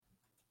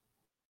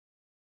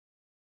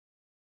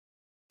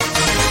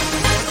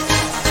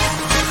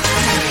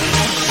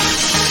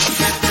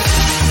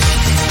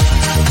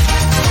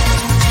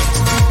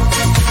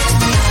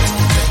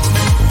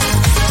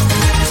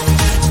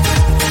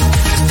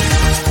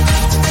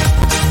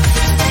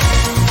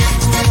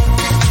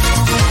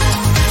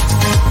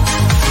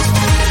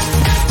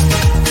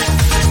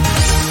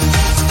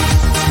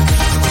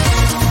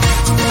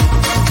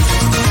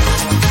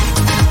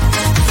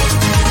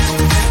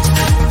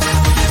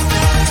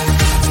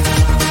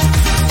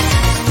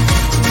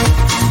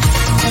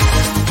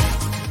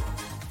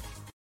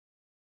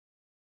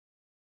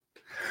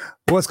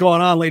What's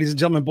going on, ladies and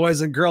gentlemen,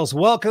 boys and girls?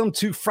 Welcome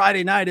to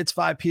Friday night. It's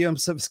 5 p.m.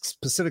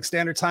 Pacific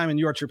Standard Time, and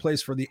you are at your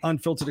place for the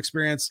Unfiltered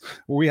experience,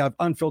 where we have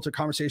unfiltered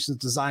conversations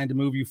designed to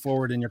move you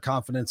forward in your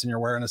confidence and your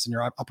awareness and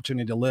your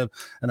opportunity to live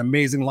an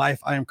amazing life.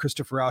 I am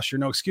Christopher Rausch, your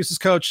No Excuses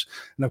coach,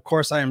 and of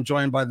course, I am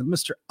joined by the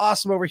Mr.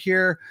 Awesome over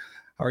here.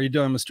 How are you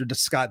doing, Mr.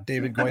 Scott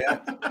David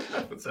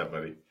Goyette? What's up,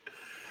 buddy?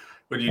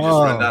 Would you just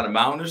run down a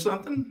mountain or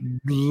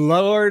something?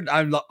 Lord,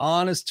 I'm the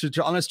honest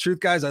truth,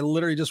 guys. I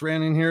literally just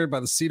ran in here by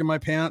the seat of my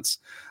pants.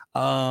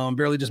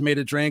 Barely just made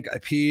a drink. I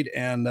peed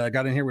and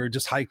got in here. We were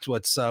just hiked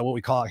what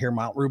we call out here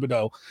Mount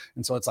Rubidoux,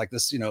 and so it's like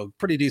this,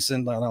 pretty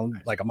decent,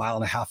 like a mile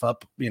and a half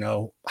up,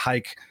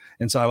 hike.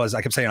 And so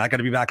I kept saying I got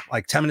to be back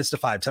like 10 minutes to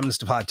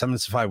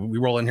 5. We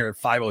roll in here at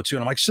 5:02,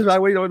 and I'm like, should I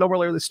wait? I don't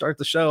really start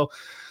the show.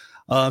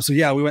 So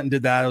yeah, we went and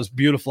did that. It was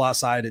beautiful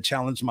outside. It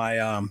challenged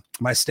my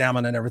my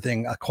stamina and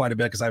everything quite a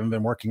bit, because I haven't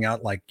been working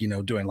out, like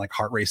doing like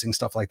heart racing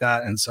stuff like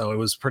that. And so it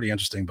was pretty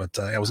interesting. But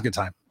it was a good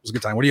time. It was a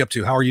good time. What are you up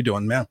to? How are you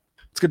doing, man?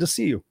 It's good to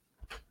see you.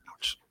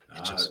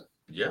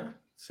 Yeah,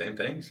 same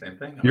thing.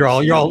 You're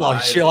all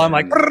chill. I'm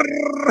like,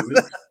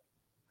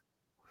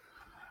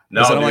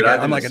 no, dude,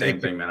 I'm like the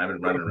same thing, man. I've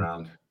been running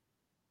around.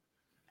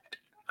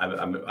 I've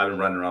been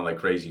running around like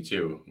crazy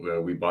too.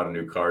 We bought a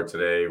new car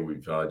today.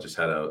 We've just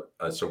had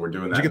so we're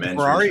doing that. Did you get the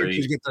Ferrari? Did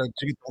you get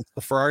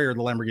the Ferrari or the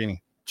Lamborghini?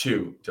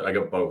 Two. I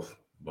got both.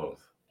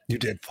 You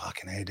did.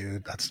 Fucking A,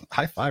 dude. That's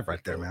high five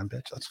right there, man,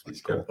 bitch. That's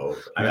cool.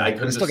 Both. I mean, I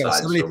couldn't decide.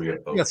 You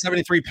got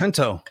 73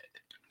 Pinto.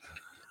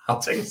 I'll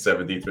take a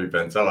 73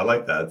 Pinto. I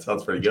like that. It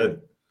sounds pretty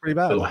good. Pretty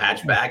bad. Little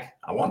hatchback.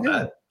 I want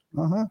that.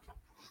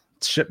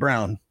 It's shit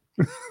brown.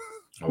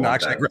 No,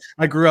 actually,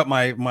 I grew up.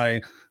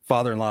 My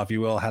father-in-law, if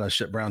you will, had a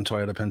shit brown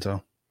Toyota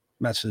Pinto.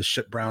 Matched his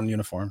shit brown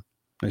uniform.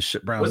 His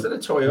shit brown. Was it a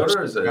Toyota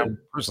or is it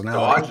a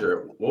Dodge?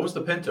 Or what was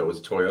the Pinto? Was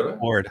it Toyota?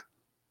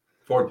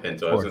 Ford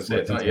Pinto. I was gonna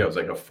say it's not. Yeah, it was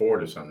like a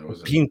Ford or something. It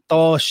was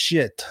Pinto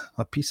shit.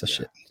 A piece of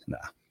shit. Nah,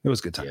 it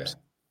was good times.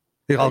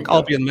 Yeah.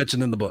 I'll be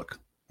mentioned in the book.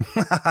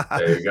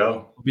 There you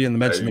go. Be in the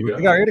mention.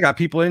 We already got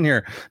people in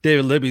here.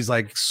 David Libby's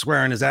like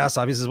swearing his ass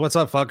off. He says, "What's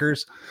up,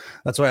 fuckers?"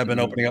 That's why I've been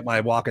opening up my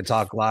walk and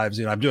talk lives.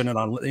 I'm doing it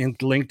on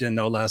LinkedIn,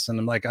 no less. And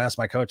I'm like, I asked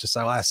my coach,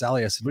 I asked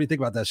Sally, I said, "What do you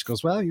think about that?" She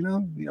goes, "Well,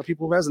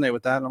 people resonate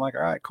with that." And I'm like,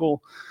 "All right,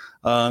 cool."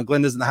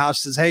 Glenda's in the house.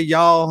 She says, "Hey,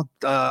 y'all,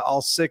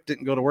 all sick,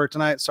 didn't go to work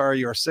tonight. Sorry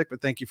you are sick,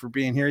 but thank you for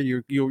being here.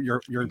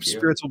 Your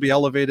spirits will be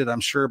elevated, I'm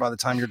sure, by the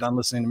time you're done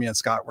listening to me and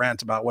Scott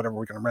rant about whatever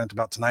we're going to rant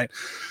about tonight."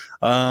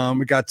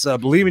 We got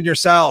Believe in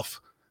Yourself.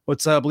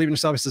 What's Believe in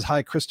Yourself? He says,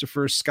 "Hi,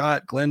 Christopher,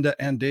 Scott, Glenda,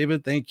 and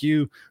David. Thank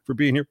you for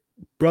being here,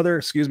 brother."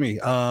 Excuse me.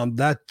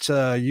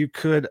 You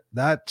could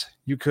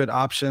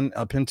option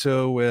a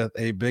Pinto with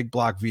a big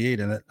block V8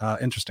 in it.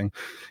 Interesting.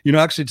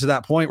 Actually, to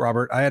that point,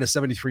 Robert, I had a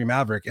 73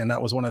 Maverick, and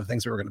that was one of the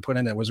things we were going to put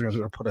in it. Was we were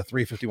going to put a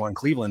 351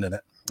 Cleveland in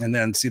it, and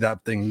then see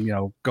that thing,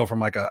 go from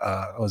like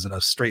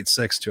a straight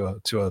 6 to a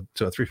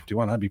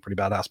 351. That'd be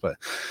pretty badass. But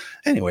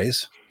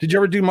anyways, did you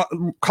ever do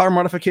car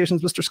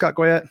modifications, Mr. Scott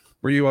Goyette?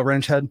 Were you a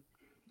wrench head?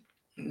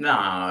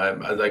 Nah,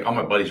 like all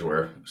my buddies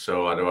were,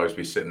 so I'd always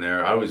be sitting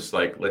there. I was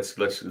like, let's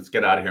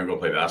get out of here and go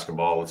play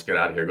basketball. Let's get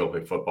out of here, go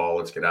play football.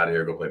 Let's get out of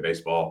here, go play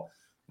baseball.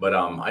 But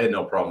I had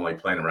no problem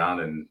like playing around,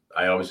 and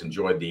I always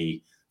enjoyed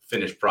the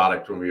finished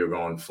product when we were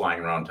going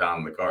flying around town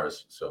in the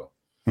cars. So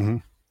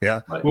yeah.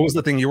 What was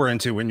the thing you were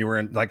into when you were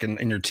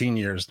in your teen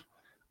years?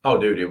 Oh,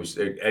 dude, it was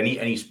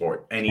any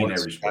sport, and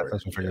every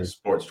sport.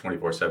 Sports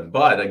 24/7.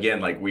 But again,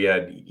 like you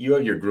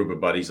had your group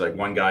of buddies. Like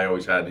one guy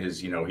always had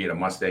his, he had a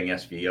Mustang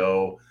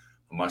SVO.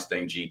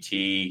 Mustang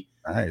GT.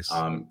 Nice.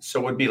 So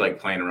it would be like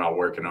playing around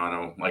working on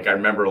them. Like I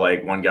remember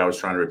like one guy was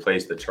trying to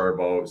replace the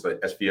turbo. It was like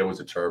SVO was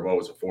a turbo, it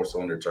was a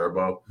 4-cylinder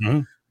turbo.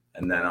 Mm-hmm.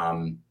 And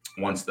then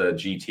once the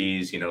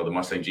GTs, the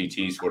Mustang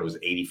GTs, what it was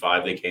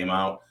 85 they came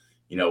out,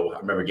 I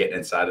remember getting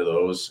inside of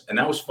those. And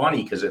that was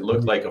funny because it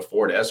looked like a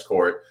Ford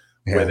Escort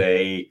with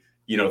a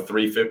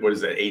 350, what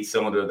is that,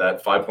 8-cylinder,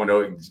 that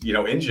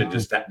 5.0, engine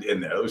just in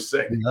there. It was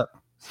sick. Yep.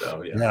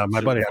 So yeah,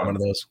 my buddy had one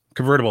of those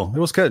convertible. It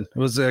was good. It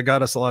was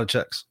got us a lot of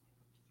checks.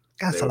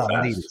 Got a lot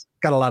of ladies.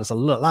 Got a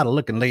lot of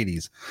looking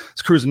ladies.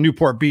 It's cruising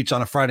Newport Beach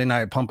on a Friday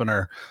night, pumping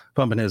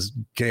his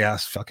gay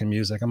ass fucking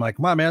music. I'm like,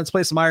 "Come on, man, let's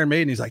play some Iron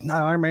Maiden." He's like, "No,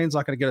 Iron Maiden's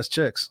not gonna get us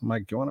chicks." I'm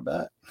like, "You want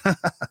to bet?"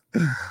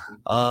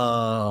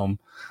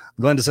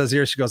 Glenda says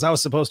here, she goes, "I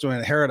was supposed to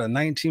inherit a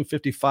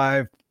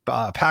 1955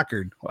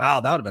 Packard." Wow,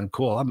 that would have been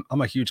cool.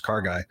 I'm a huge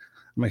car guy.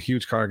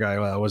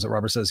 Was it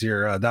Robert says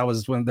here? That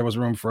was when there was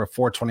room for a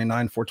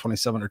 429,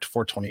 427, or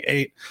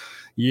 428.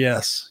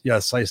 Yes.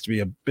 I used to be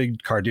a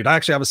big car dude. I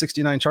actually have a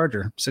 69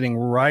 Charger sitting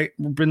right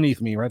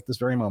beneath me right this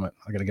very moment.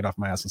 I got to get off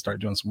my ass and start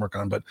doing some work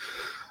on. But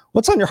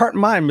what's on your heart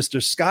and mind,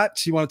 Mr.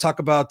 Scott? You want to talk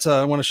about?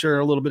 I want to share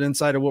a little bit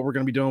insight of what we're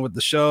going to be doing with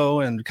the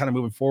show and kind of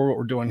moving forward. What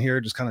we're doing here,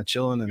 just kind of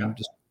chilling and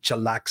just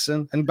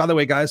chillaxing. And by the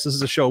way, guys, this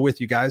is a show with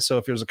you guys. So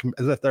if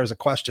there's a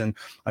question,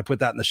 I put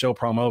that in the show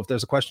promo. If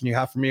there's a question you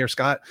have for me or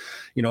Scott,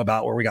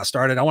 about where we got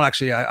started,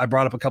 I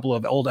brought up a couple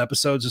of old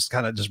episodes, just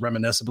kind of just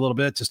reminisce a little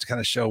bit, just to kind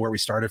of show where we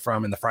started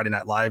from in the Friday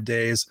Night Live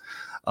days.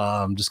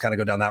 Just kind of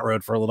go down that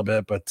road for a little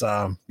bit. But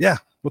yeah,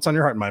 what's on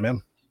your heart and mind,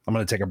 man? I'm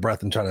going to take a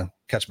breath and try to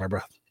catch my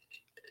breath.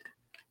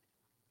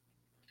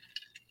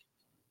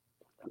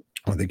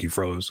 I think you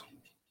froze.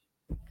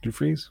 Did you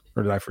freeze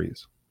or did I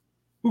freeze?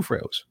 Who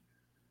froze?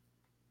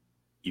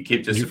 You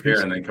keep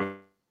disappearing and then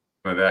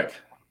coming back.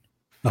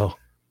 Oh,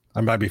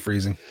 I might be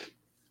freezing.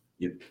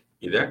 You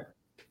there?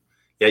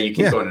 Yeah, you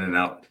keep going in and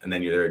out, and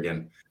then you're there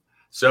again.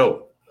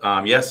 So,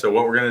 so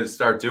what we're going to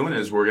start doing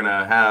is we're going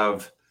to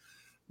have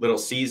little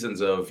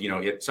seasons of,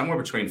 somewhere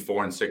between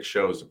 4 and 6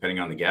 shows, depending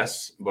on the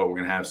guests, but we're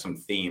going to have some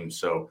themes.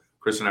 So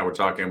Chris and I were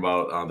talking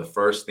about the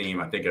first theme.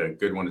 I think a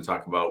good one to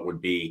talk about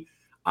would be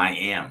I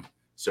am.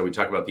 So we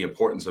talk about the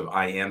importance of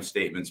I am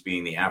statements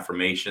being the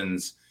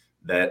affirmations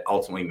that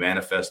ultimately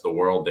manifest the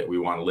world that we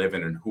want to live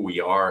in and who we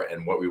are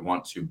and what we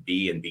want to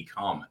be and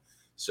become.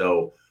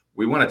 So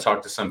we want to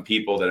talk to some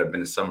people that have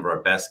been some of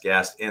our best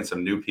guests and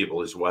some new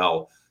people as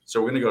well. So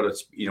we're going to go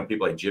to,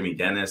 people like Jimmy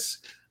Dennis.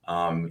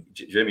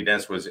 Jimmy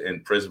Dennis was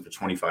in prison for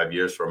 25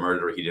 years for a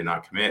murder he did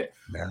not commit.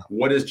 Yeah.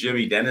 What does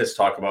Jimmy Dennis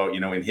talk about,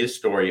 in his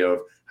story of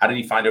how did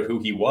he find out who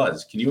he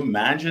was? Can you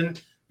imagine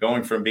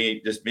going from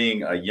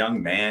being a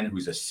young man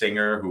who's a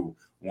singer who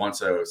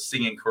wants a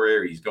singing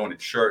career, he's going to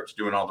church,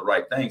 doing all the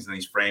right things, and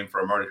he's framed for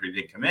a murder he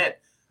didn't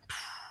commit?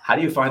 How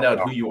do you find out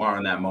who you are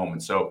in that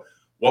moment? So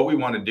what we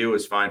want to do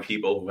is find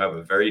people who have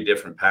a very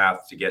different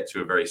path to get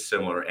to a very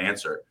similar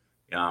answer.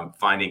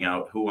 Finding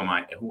out who am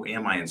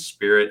I in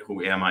spirit?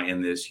 Who am I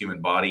in this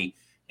human body?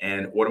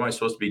 And what am I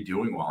supposed to be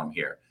doing while I'm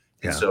here?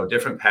 Yeah. And so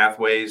different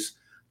pathways,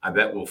 I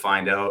bet we'll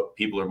find out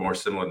people are more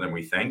similar than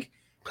we think.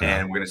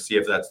 And we're going to see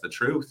if that's the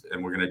truth.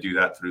 And we're going to do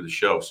that through the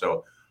show.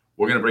 So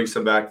we're going to bring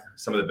some of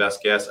the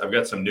best guests. I've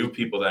got some new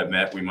people that I've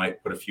met. We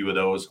might put a few of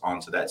those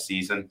onto that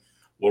season.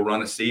 We'll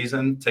run a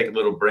season, take a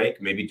little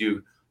break, maybe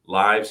do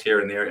lives here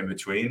and there in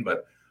between,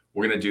 but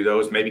we're going to do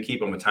those, maybe keep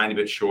them a tiny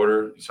bit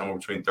shorter, somewhere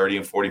between 30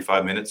 and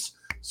 45 minutes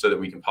so that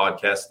we can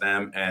podcast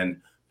them. And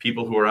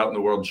people who are out in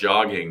the world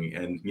jogging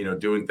and,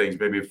 doing things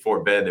maybe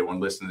before bed, they want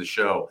to listen to the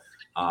show,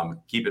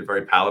 keep it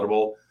very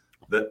palatable.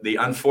 The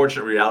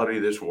unfortunate reality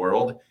of this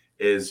world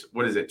is,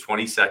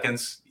 20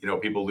 seconds?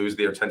 People lose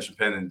their attention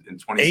span in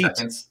 20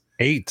 seconds.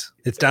 8.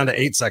 It's down to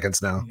 8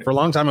 seconds now. For a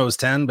long time, it was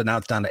 10, but now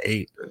it's down to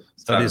 8.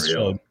 Studies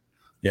showed.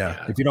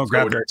 Yeah. If you don't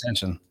grab their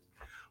attention.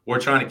 We're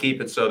trying to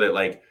keep it so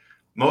that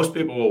most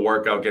people will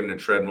work out, get in a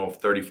treadmill for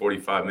 30,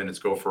 45 minutes,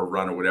 go for a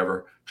run or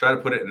whatever. Try to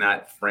put it in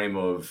that frame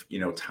of,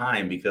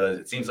 time, because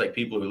it seems like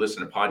people who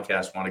listen to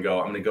podcasts want to go,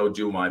 I'm going to go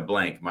do my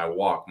blank, my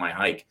walk, my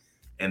hike,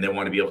 and they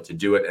want to be able to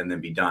do it and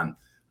then be done.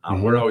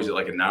 We're always at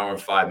an hour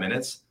and 5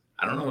 minutes.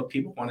 I don't know if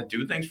people want to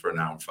do things for an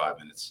hour and 5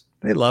 minutes.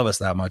 They love us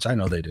that much. I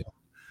know they do.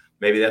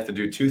 Maybe they have to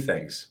do 2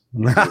 things.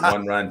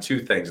 One run,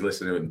 2 things,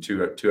 listen to it in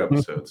 2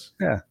 episodes.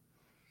 Yeah.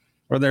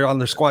 Or they're on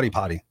their squatty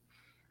potty.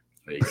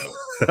 There you go.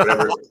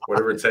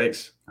 Whatever it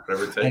takes.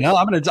 I know.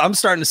 I'm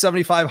starting to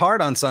 75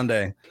 hard on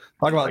Sunday.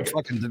 Talk about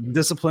fucking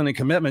discipline and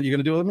commitment. You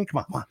gonna do it with me?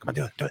 Come on,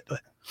 do it.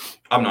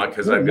 I'm not,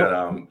 because I've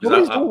got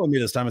nobody's doing with me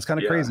this time. It's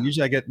kind of crazy.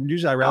 Usually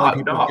I rally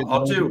people. No,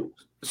 I'll do.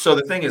 So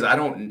the thing is, I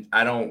don't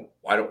want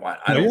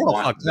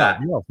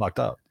that. You're all fucked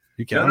up.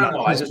 You can't.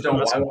 No. I just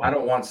don't. I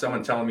don't want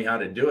someone telling me how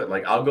to do it.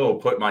 I'll go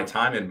put my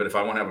time in, but if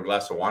I want to have a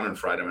glass of wine on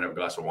Friday, I'm gonna have a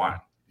glass of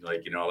wine.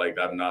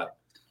 I'm not.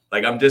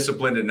 I'm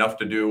disciplined enough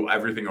to do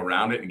everything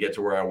around it and get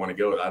to where I want to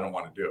go. I don't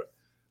want to do it.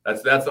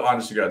 That's the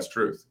honest to God's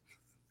truth.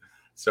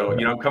 So,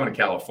 I'm coming to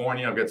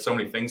California. I've got so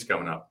many things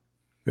coming up.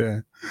 Yeah.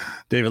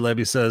 David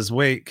Levy says,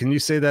 wait, can you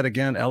say that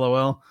again?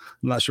 LOL.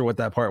 I'm not sure what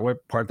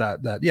part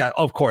that. Yeah,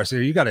 of course.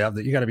 You got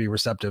to be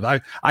receptive.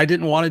 I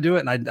didn't want to do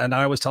it. And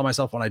I always tell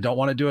myself when I don't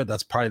want to do it,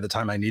 that's probably the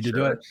time I need to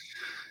do it.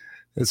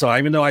 And so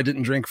even though I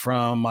didn't drink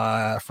from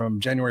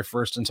January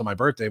 1st until my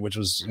birthday, which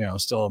was,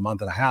 still a month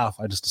and a half,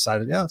 I just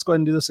decided, let's go ahead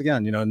and do this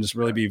again, and just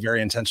really be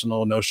very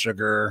intentional. No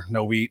sugar,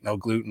 no wheat, no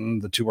gluten,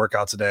 the 2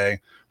 workouts a day.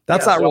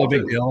 That's not really a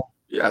big deal.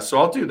 Yeah. So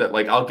I'll do that.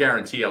 I'll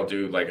guarantee I'll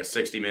do a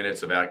 60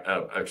 minutes of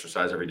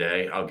exercise every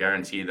day. I'll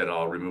guarantee that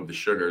I'll remove the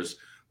sugars,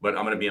 but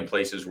I'm going to be in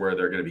places where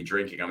they're going to be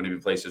drinking. I'm going to be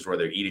in places where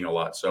they're eating a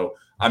lot. So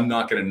I'm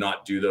not going to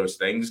not do those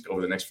things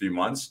over the next few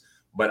months.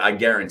 But I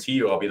guarantee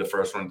you I'll be the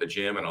first one at the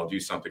gym, and I'll do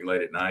something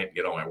late at night and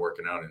get all my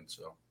working out in.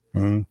 So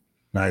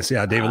nice.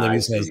 Yeah. David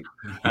Levy says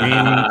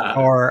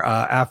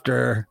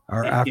after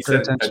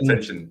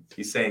attention.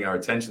 He's saying our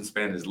attention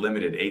span is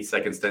limited. 8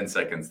 seconds, 10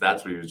 seconds.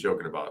 That's what he was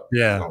joking about.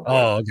 Yeah.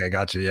 Oh, okay.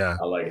 Gotcha. Yeah.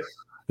 I like it.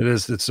 It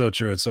is. It's so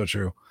true. It's so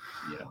true.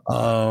 Yeah.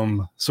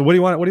 So what do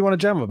you want to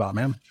jam about,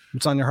 man?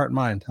 What's on your heart and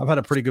mind? I've had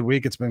a pretty good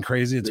week. It's been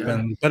crazy. It's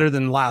been better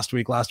than last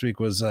week. Last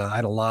week was, I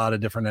had a lot of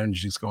different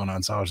energies going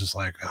on. So I was just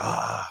like,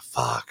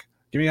 fuck.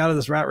 Get me out of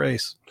this rat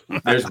race.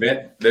 There's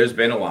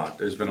been a lot.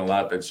 There's been a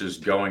lot that's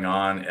just going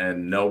on,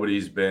 and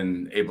nobody's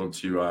been able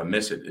to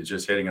miss it. It's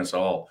just hitting us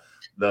all.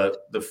 The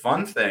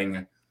fun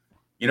thing,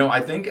 I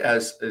think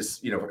as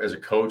a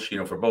coach,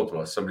 for both of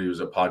us, somebody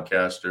who's a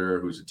podcaster,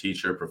 who's a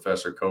teacher,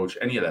 professor, coach,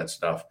 any of that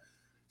stuff,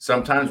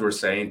 sometimes we're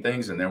saying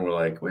things and then we're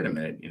like, wait a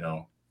minute,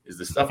 is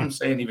the stuff I'm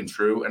saying even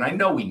true? And I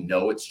know we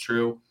know it's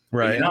true.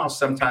 Right. But,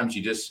 sometimes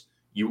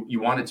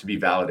you want it to be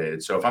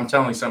validated. So if I'm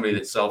telling somebody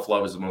that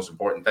self-love is the most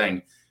important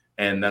thing,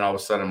 And then all of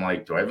a sudden I'm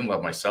like, do I even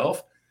love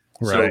myself?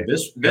 Right.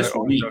 So this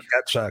week,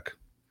 check.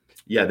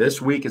 yeah,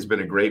 this week has been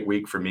a great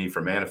week for me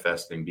for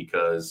manifesting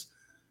because,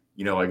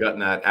 you know, I got in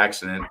that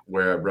accident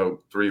where I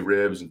broke 3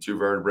 ribs and 2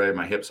 vertebrae,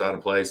 my hips out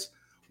of place.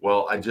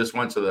 Well, I just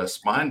went to the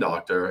spine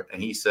doctor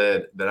and he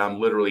said that I'm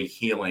literally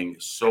healing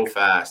so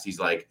fast. He's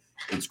like,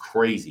 it's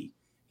crazy.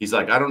 He's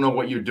like, I don't know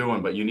what you're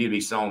doing, but you need to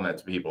be selling that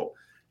to people.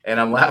 And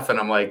I'm laughing.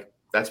 I'm like,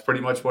 that's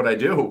pretty much what I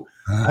do.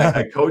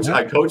 I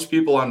coach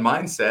people on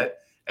mindset.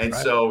 And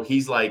so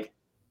he's like,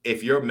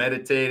 if you're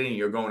meditating,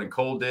 you're going in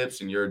cold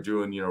dips and you're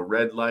doing, you know,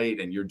 red light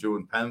and you're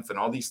doing PEMF and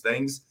all these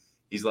things,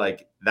 he's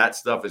like, that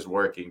stuff is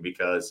working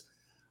because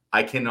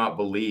I cannot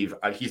believe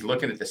he's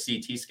looking at the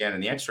CT scan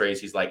and the x-rays.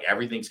 He's like,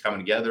 everything's coming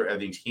together.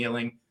 Everything's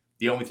healing.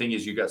 The only thing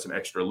is you got some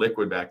extra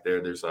liquid back there.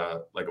 There's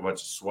like a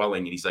bunch of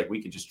swelling. And he's like,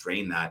 we could just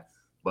drain that.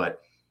 But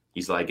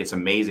he's like, it's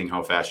amazing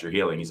how fast you're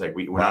healing. He's like,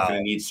 we're not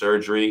going to need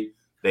surgery.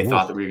 They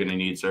thought that we were going to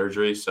need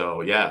surgery.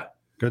 So yeah.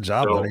 Good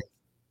job, buddy.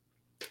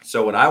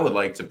 So what I would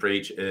like to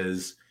preach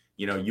is,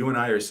 you know, you and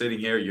I are sitting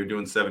here, you're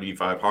doing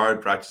 75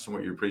 hard, practicing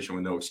what you're preaching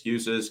with no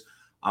excuses.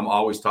 I'm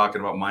always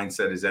talking about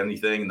mindset is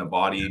anything, and the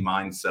body,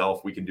 mind,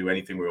 self, we can do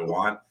anything we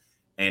want.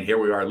 And here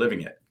we are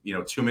living it. You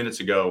know, 2 minutes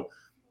ago,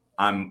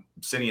 I'm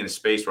sitting in a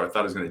space where I thought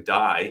I was going to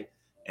die.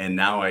 And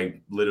now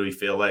I literally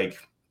feel like,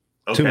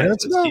 okay,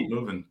 let's keep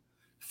moving.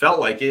 Felt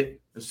like it.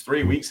 It was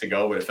 3 weeks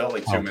ago, but it felt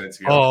like 2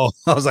 minutes ago. Oh,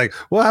 I was like,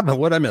 what happened?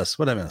 What'd I miss?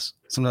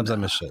 Sometimes I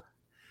miss shit.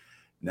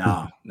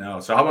 No.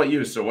 So how about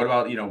you? So what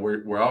about, you know,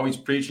 we're always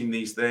preaching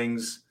these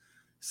things.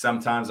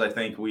 Sometimes I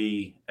think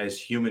we as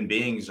human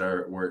beings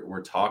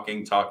we're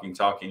talking,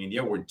 and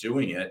yeah, we're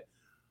doing it,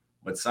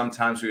 but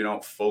sometimes we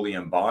don't fully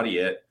embody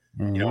it.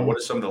 Mm-hmm. You know, what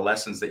are some of the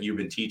lessons that you've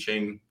been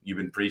teaching, you've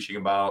been preaching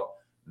about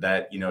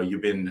that, you know,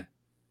 you've been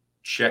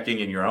checking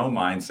in your own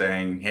mind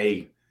saying,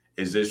 hey,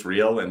 is this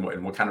real?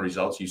 And what kind of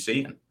results you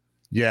seeing?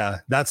 Yeah,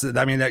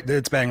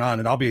 it's bang on,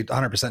 and I'll be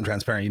 100%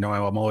 transparent. You know,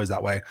 I'm always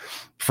that way.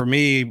 For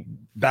me,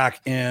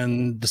 back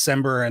in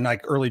December and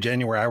like early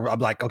January, I'm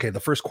like, okay, the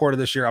first quarter of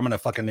this year, I'm going to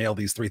fucking nail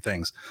these 3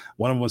 things.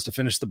 One of them was to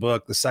finish the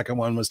book. The second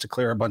one was to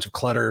clear a bunch of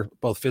clutter,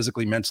 both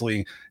physically,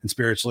 mentally, and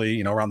spiritually,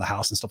 you know, around the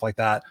house and stuff like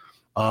that.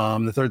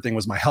 The third thing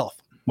was my health.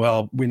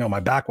 Well, we know my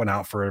back went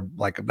out for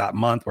like that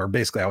month where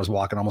basically I was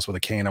walking almost with a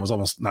cane. I was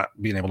almost not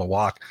being able to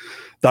walk.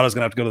 Thought I was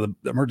going to have to go to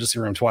the emergency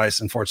room twice.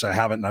 Unfortunately,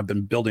 I haven't. And I've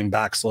been building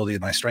back slowly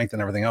my strength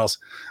and everything else.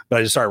 But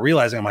I just started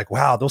realizing, I'm like,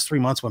 wow, those 3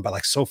 months went by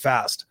like so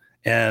fast.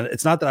 And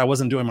it's not that I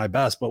wasn't doing my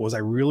best, but was I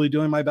really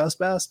doing my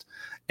best?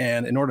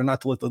 And in order not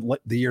to let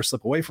the year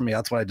slip away from me,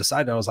 that's what I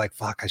decided. I was like,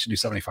 fuck, I should do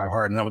 75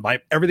 hard. And then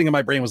everything in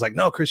my brain was like,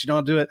 no, Chris, you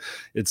don't do it.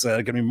 It's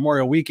going to be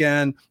Memorial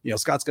weekend. You know,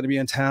 Scott's going to be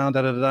in town,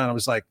 And I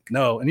was like,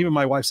 no. And even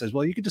my wife says,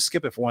 well, you could just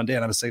skip it for one day.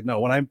 And I would say, no,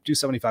 when I do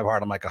 75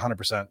 hard, I'm like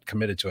 100%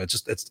 committed to it.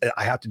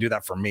 I have to do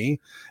that for me.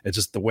 It's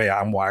just the way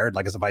I'm wired.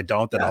 Like, as if I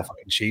don't, then I'll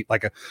fucking cheat.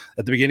 Like at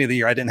the beginning of the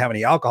year, I didn't have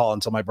any alcohol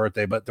until my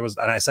birthday, and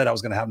I said I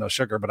was going to have no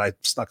sugar, but I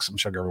snuck some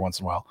sugar every once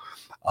in a while.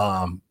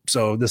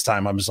 So this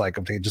time I'm just like,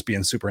 okay, just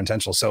being super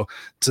intentional. So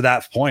to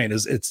that point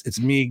it's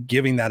me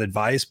giving that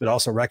advice, but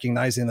also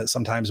recognizing that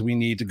sometimes we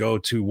need to go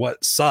to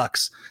what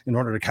sucks in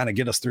order to kind of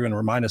get us through and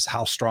remind us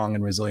how strong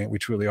and resilient we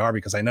truly are.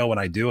 Because I know when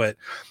I do it,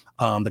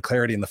 the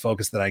clarity and the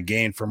focus that I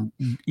gain from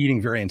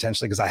eating very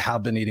intentionally, because I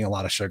have been eating a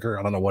lot of sugar.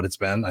 I don't know what it's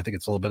been. I think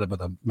it's a little bit of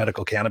the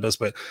medical cannabis,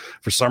 but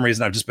for some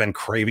reason I've just been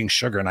craving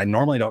sugar, and I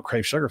normally don't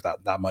crave sugar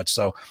that much.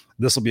 So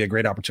this will be a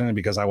great opportunity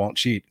because I won't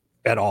cheat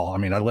at all. I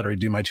mean, I literally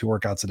do my 2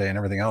 workouts a day and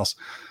everything else.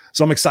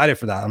 So I'm excited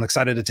for that. I'm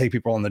excited to take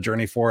people on the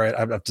journey for it.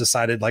 I've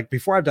decided, like,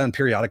 before I've done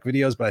periodic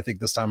videos, but I think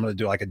this time I'm going to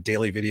do like a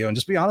daily video and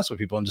just be honest with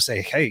people and just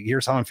say, hey,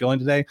 here's how I'm feeling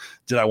today.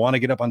 Did I want to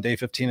get up on day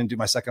 15 and do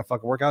my second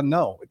fucking workout?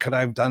 No. Could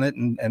I have done it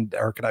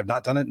or could I have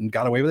not done it and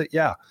got away with it?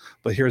 Yeah.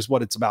 But here's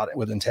what it's about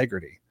with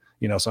integrity.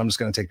 You know, so I'm just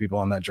going to take people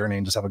on that journey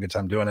and just have a good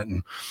time doing it.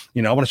 And,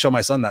 you know, I want to show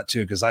my son that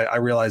too, because I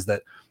realized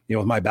that, you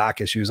know, with my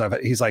back issues,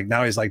 he's like,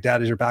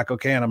 Dad, is your back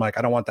okay? And I'm like,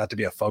 I don't want that to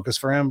be a focus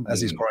for him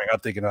as he's growing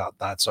up thinking about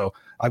that. So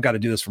I've got to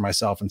do this for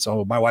myself. And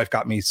so my wife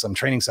got me some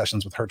training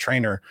sessions with her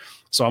trainer.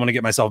 So I'm going to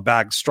get myself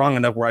back strong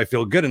enough where I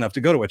feel good enough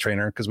to go to a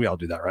trainer, because we all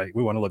do that, right?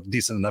 We want to look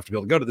decent enough to be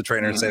able to go to the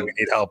trainer and say we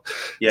need help.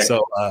 Yeah.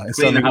 So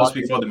clean the house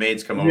before the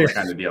maids come over,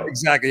 kind of deal.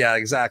 Exactly. Yeah,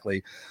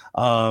 exactly.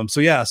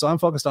 So I'm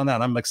focused on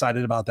that. I'm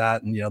excited about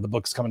that. And, you know, the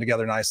book's coming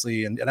together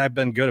nicely, and I've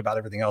been good about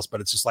everything else, but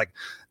it's just like,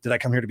 did I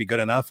come here to be good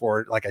enough?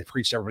 Or like I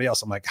preached to everybody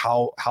else, I'm like,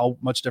 how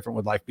much different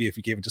would life be if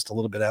you gave it just a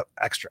little bit of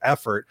extra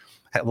effort,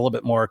 had a little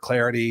bit more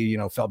clarity, you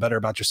know, felt better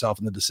about yourself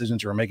and the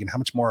decisions you were making? How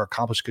much more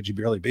accomplished could you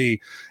really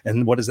be?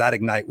 And what does that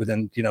ignite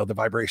within, you know, the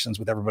vibrations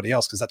with everybody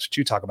else? Because that's what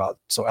you talk about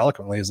so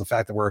eloquently, is the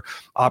fact that we're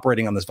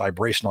operating on this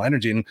vibrational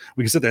energy. And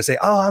we can sit there and say,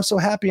 oh, I'm so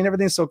happy and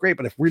everything's so great.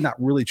 But if we're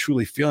not really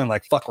truly feeling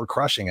like, fuck, we're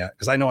crushing it.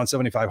 Because I know on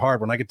 75 hard,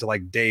 when I get to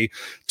like day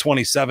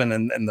 27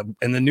 and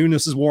the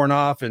newness is worn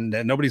off and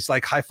nobody's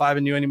like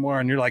high-fiving you anymore,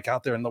 and you're like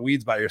out there in the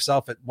weeds by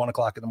yourself at 1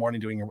 o'clock in the morning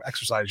doing your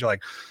exercise, you're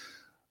like,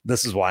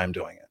 this is why I'm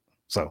doing it.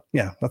 So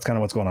yeah, that's kind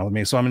of what's going on with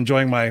me. So I'm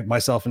enjoying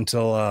myself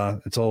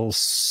until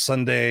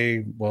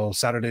Saturday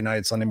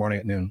night, Sunday morning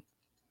at noon.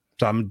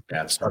 So I'm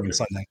starting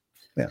Sunday.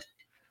 Yeah.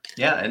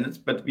 Yeah. And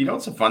but you know,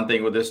 what's a fun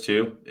thing with this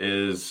too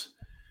is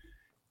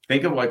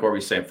think of like what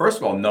we say. First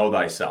of all, know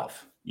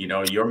thyself. You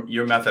know,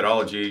 your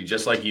methodology,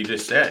 just like you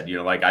just said, you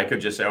know, like I could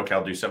just say, okay,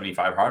 I'll do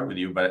 75 hard with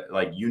you, but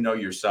like, you know,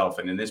 yourself.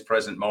 And in this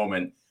present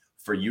moment,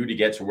 for you to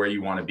get to where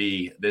you want to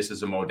be, this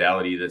is a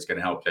modality that's going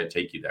to help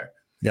take you there.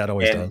 Yeah, it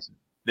always does.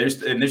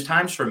 There's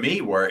times for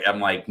me where I'm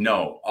like,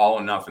 no, all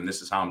or nothing.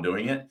 This is how I'm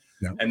doing it.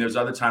 Yeah. And there's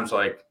other times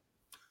like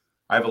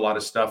I have a lot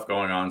of stuff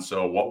going on.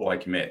 So what will I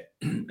commit?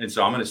 And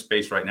so I'm in a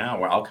space right now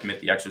where I'll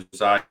commit the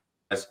exercise.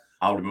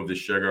 I'll remove the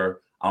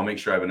sugar. I'll make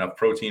sure I have enough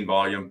protein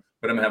volume,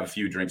 but I'm gonna have a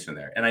few drinks in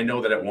there. And I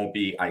know that it won't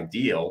be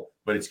ideal,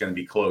 but it's going to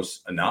be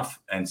close enough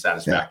and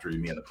satisfactory to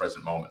me in the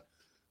present moment.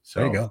 So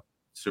there you go.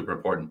 Super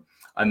important.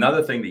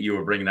 Another thing that you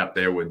were bringing up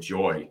there with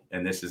joy,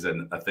 and this is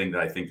a thing that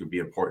I think would be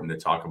important to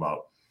talk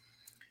about.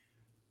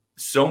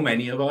 So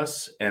many of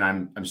us, and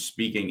I'm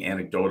speaking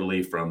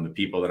anecdotally from the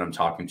people that I'm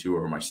talking to,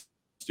 or my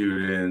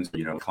students,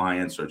 you know,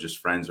 clients, or just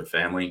friends or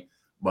family.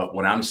 But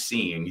what I'm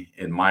seeing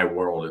in my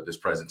world at this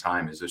present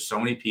time is there's so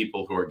many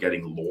people who are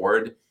getting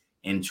lured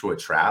into a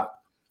trap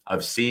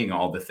of seeing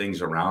all the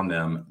things around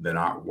them that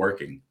aren't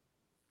working.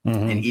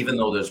 Mm-hmm. And even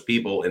though those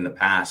people in the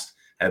past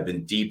have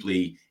been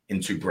deeply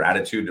into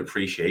gratitude and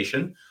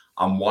appreciation,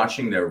 I'm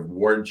watching their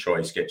word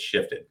choice get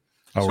shifted.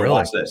 Oh, so really?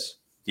 Watch this.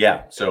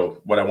 Yeah.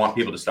 So what I want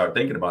people to start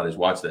thinking about is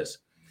watch this.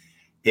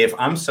 If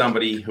I'm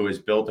somebody who has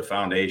built a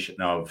foundation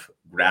of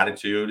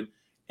gratitude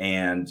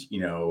and,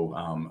 you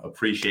know,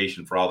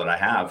 appreciation for all that I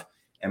have,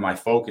 and my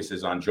focus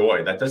is on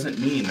joy, that doesn't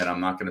mean that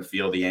I'm not going to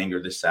feel the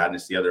anger, the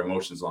sadness, the other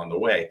emotions along the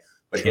way.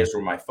 But sure. Here's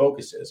where my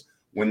focus is.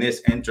 When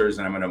this enters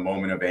and I'm in a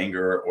moment of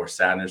anger or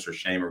sadness or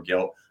shame or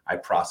guilt, I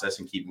process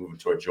and keep moving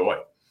toward joy.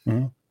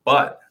 Mm-hmm.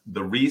 But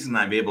the reason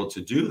I'm able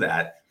to do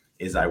that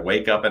is I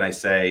wake up and I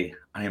say,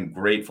 I am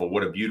grateful.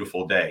 What a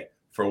beautiful day.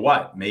 For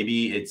what?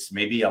 Maybe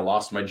I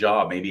lost my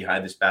job. Maybe I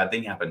had this bad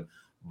thing happen.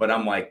 But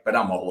I'm like, but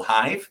I'm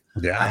alive.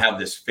 Yeah. I have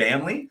this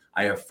family.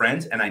 I have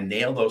friends, and I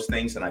nail those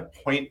things, and I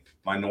point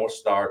my North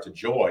Star to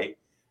joy.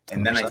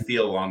 And 100%. Then I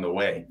feel along the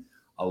way.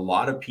 A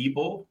lot of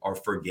people are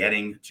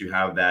forgetting to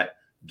have that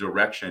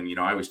direction. You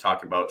know, I always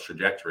talk about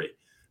trajectory.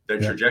 The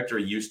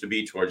trajectory used to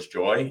be towards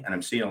joy, and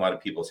I'm seeing a lot of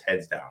people's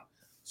heads down.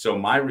 So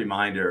my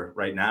reminder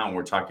right now, when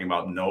we're talking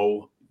about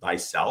know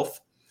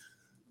thyself,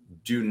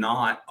 do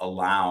not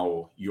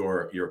allow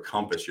your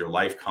compass, your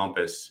life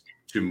compass,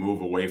 to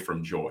move away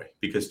from joy,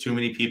 because too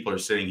many people are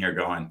sitting here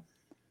going,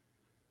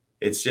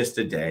 it's just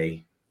a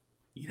day,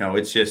 you know,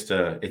 it's just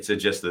a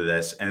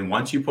this. And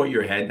once you put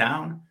your head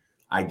down,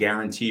 I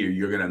guarantee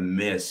you're going to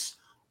miss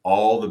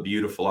all the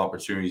beautiful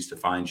opportunities to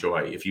find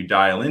joy. If you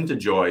dial into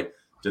joy,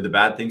 do the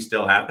bad things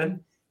still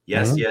happen?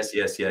 Yes,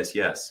 mm-hmm.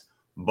 yes.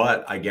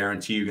 But I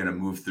guarantee you're going to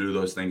move through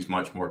those things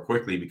much more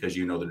quickly because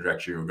you know the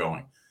direction you're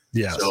going.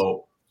 Yes.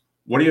 So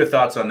what are your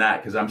thoughts on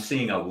that? Because I'm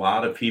seeing a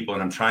lot of people,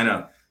 and I'm trying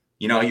to,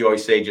 you know, you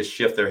always say just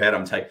shift their head.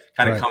 I'm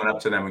kind of coming up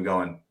to them and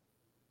going,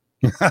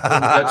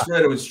 that's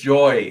right, it was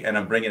joy. And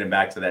I'm bringing it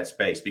back to that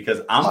space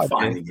because I'm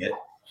finding it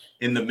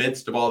in the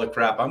midst of all the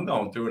crap I'm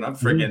going through. And I'm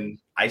freaking,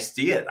 I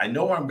see it. I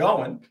know where I'm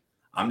going.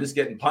 I'm just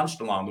getting punched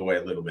along the way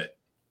a little bit.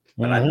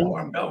 But I know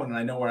where I'm going and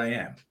I know where I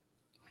am.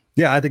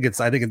 Yeah, I think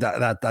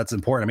that's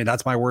important. I mean,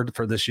 that's my word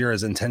for this year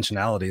is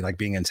intentionality, like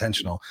being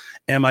intentional.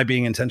 Am I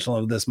being intentional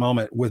of this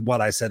moment with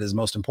what I said is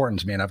most important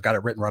to me? And I've got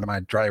it written right on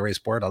my dry erase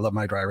board. I love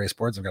my dry erase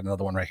boards. I've got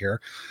another one right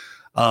here.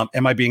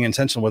 Am I being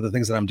intentional with the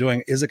things that I'm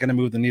doing? Is it going to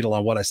move the needle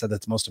on what I said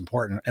that's most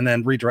important? And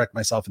then redirect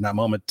myself in that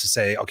moment to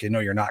say, okay, no,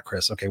 you're not,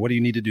 Chris. Okay, what do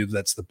you need to do?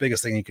 That's the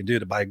biggest thing you can do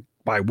to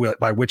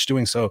by which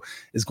doing so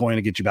is going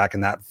to get you back in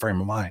that frame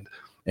of mind.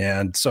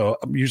 And so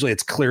usually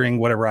it's clearing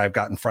whatever I've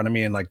got in front of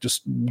me and like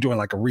just doing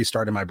like a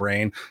restart in my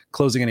brain,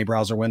 closing any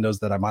browser windows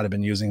that I might have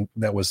been using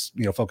that was,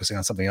 you know, focusing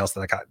on something else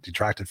that I got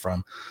detracted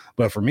from.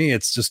 But for me,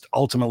 it's just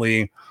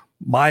ultimately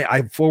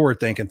I forward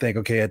think and think,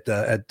 okay,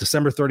 at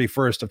December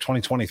 31st of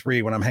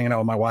 2023, when I'm hanging out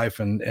with my wife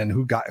and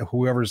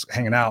whoever's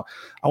hanging out,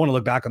 I want to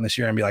look back on this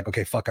year and be like,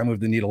 okay, fuck, I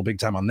moved the needle big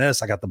time on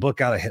this. I got the book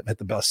out. I hit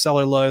the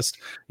bestseller list.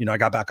 You know, I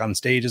got back on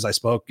stages. I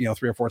spoke, you know,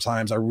 3 or 4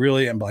 times. I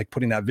really am like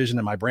putting that vision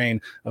in my brain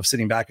of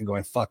sitting back and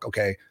going, fuck,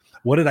 okay,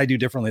 what did I do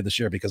differently this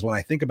year? Because when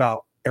I think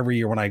about every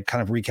year, when I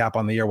kind of recap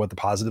on the year, what the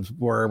positives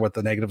were, what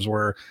the negatives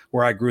were,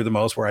 where I grew the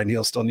most, where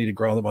I still need to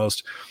grow the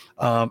most,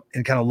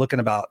 and kind of looking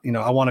about, you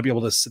know, I want to be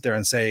able to sit there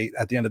and say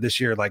at the end of this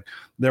year, like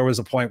there was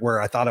a point where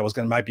I thought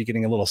I might be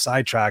getting a little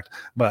sidetracked,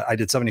 but I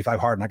did 75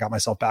 hard and I got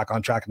myself back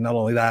on track. And not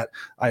only that,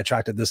 I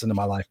attracted this into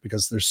my life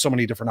because there's so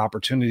many different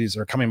opportunities that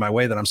are coming my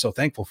way that I'm so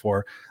thankful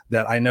for,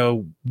 that I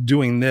know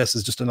doing this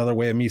is just another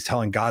way of me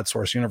telling God,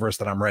 source, universe,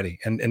 that I'm ready.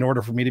 And in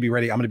order for me to be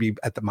ready, I'm going to be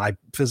at my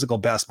physical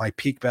best, my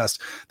peak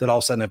best, that all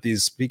of a sudden, if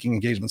these speaking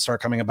engagements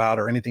start coming about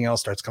or anything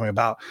else starts coming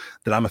about,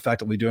 that I'm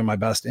effectively doing my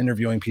best,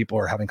 interviewing people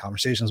or having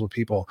conversations with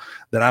people,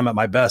 that I'm at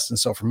my best. And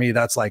so for me,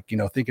 that's like, you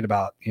know, thinking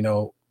about, you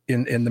know,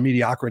 in the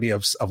mediocrity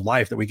of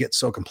life that we get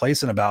so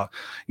complacent about,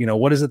 you know,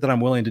 what is it that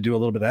I'm willing to do a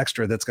little bit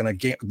extra that's going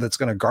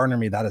to garner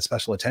me that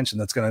special attention,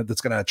 that's going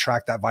to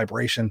attract that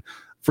vibration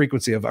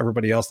frequency of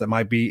everybody else that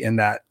might be in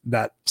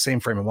that same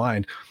frame of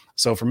mind.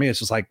 So for me, it's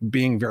just like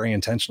being very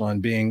intentional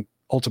and being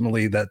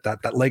ultimately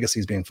that legacy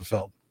is being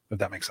fulfilled, if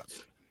that makes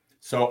sense.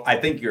 So I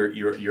think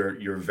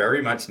you're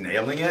very much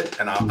nailing it,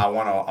 and I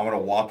want to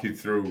walk you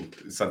through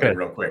something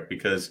real quick,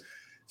 because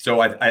so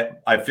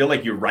I feel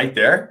like you're right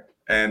there,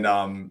 and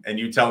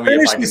you tell me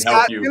if I can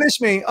help you.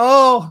 Finish me.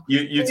 Oh,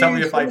 you tell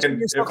me if I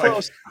can.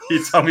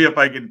 You tell me if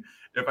I can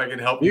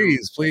help you.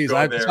 Please.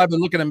 I've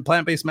been looking at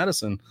plant-based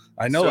medicine.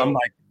 I know. So, I'm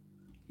like.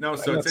 No,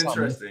 so it's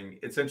interesting.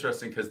 It's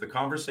interesting because the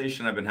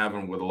conversation I've been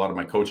having with a lot of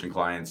my coaching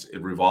clients,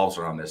 it revolves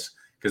around this,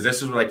 because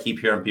this is what I keep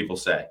hearing people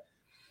say.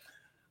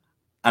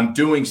 I'm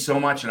doing so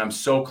much and I'm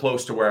so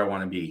close to where I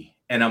want to be.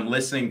 And I'm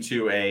listening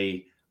to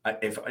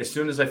as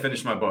soon as I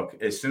finish my book,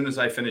 as soon as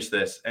I finish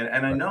this,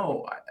 and I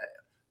know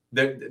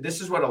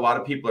this is what a lot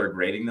of people are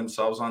grading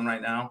themselves on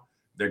right now.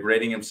 They're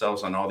grading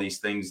themselves on all these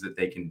things that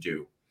they can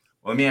do.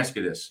 Well, let me ask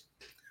you this.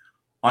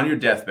 On your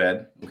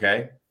deathbed,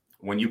 okay,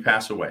 when you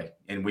pass away,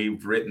 and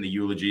we've written the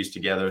eulogies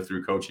together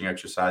through coaching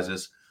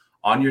exercises,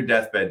 on your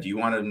deathbed, do you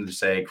want them to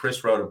say,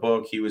 Chris wrote a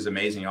book, he was an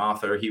amazing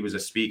author, he was a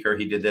speaker,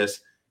 he did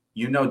this?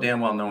 You know damn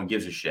well no one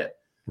gives a shit.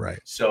 Right.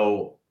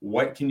 So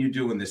what can you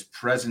do in this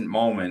present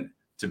moment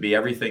to be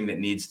everything that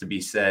needs to be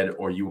said,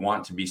 or you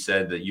want to be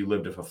said, that you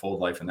lived a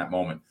fulfilled life in that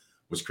moment?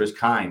 Was Chris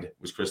kind?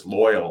 Was Chris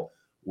loyal?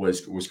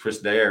 Was Chris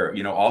there?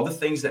 All the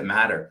things that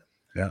matter.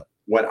 Yeah.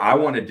 What I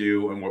want to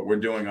do, and what we're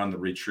doing on the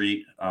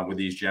retreat with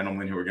these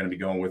gentlemen who are going to be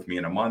going with me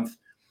in a month,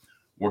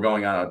 we're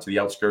going out to the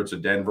outskirts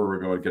of Denver. We're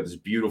going to get this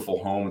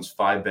beautiful home. It's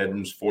 5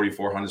 bedrooms,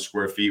 4,400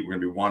 square feet. We're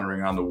going to be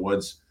wandering around the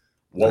woods.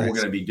 What we're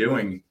going to be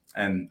doing,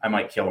 and I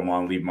might kill them all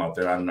and leave them out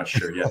there. I'm not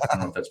sure yet. I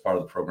don't know if that's part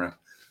of the program.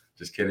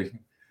 Just kidding.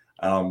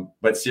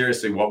 But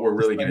seriously, what we're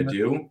really going to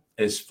do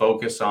is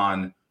focus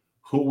on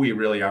who we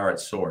really are at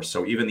source.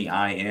 So even the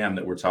I am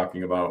that we're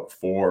talking about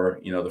for,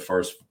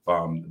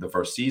 the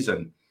first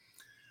season,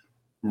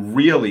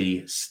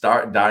 really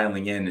start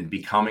dialing in and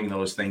becoming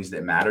those things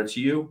that matter to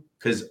you.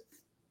 Because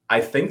I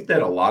think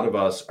that a lot of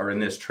us are in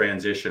this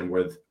transition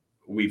where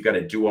we've got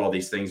to do all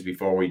these things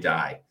before we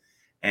die.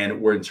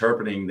 And we're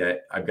interpreting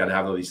that I've got to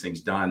have all these things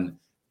done.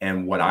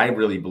 And what I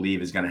really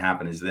believe is going to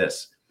happen is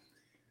this.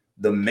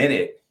 The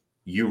minute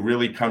you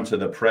really come to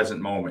the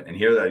present moment, and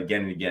hear that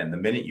again and again, the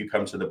minute you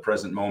come to the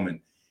present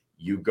moment,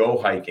 you go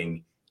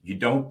hiking, you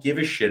don't give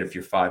a shit if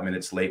you're 5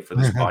 minutes late for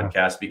this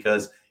podcast,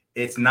 because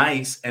it's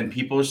nice and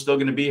people are still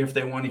going to be here if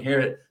they want to hear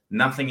it.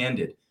 Nothing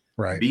ended.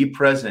 Right. Be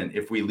present.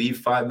 If we leave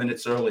 5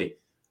 minutes early,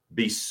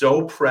 be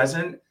so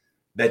present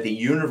that the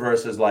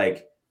universe is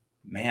like,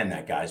 man,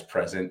 that guy's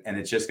present. And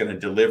it's just going to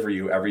deliver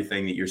you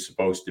everything that you're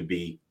supposed to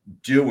be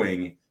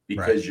doing,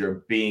 because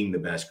you're being the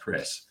best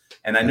Chris.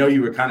 And I know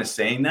you were kind of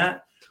saying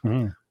that.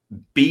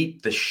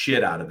 Beat the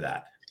shit out of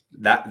that.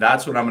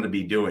 That's what I'm going to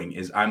be doing.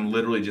 Is I'm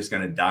literally just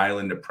going to dial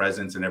into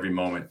presence in every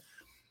moment.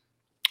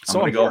 I'm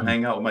going to go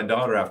hang out with my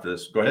daughter after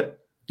this. Go ahead.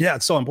 Yeah,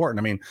 it's so important.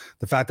 I mean,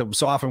 the fact that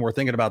so often we're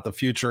thinking about the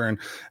future and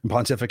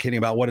pontificating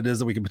about what it is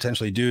that we can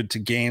potentially do to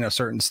gain a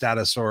certain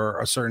status or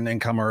a certain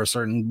income or a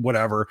certain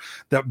whatever,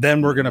 that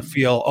then we're going to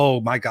feel,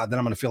 oh my God, then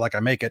I'm going to feel like I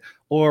make it.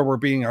 Or we're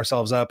beating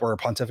ourselves up or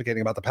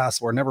pontificating about the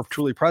past. We're never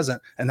truly present.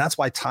 And that's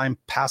why time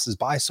passes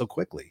by so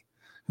quickly.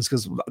 It's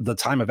because the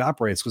time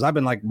evaporates. Because I've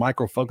been like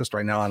micro focused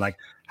right now on like,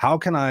 how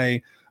can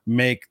I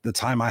make the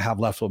time I have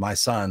left with my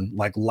son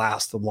like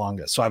last the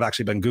longest? So I've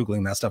actually been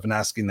Googling that stuff and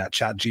asking that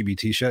chat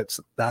GBT shit.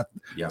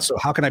 So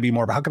how can I be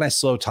more, but how can I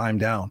slow time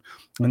down?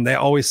 And they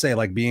always say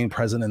like being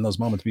present in those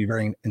moments, be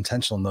very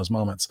intentional in those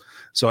moments.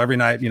 So every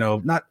night,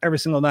 not every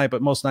single night,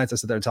 but most nights I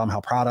sit there and tell him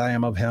how proud I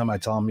am of him. I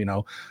tell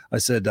him, I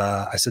said,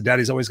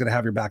 Daddy's always going to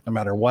have your back no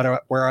matter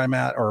where I'm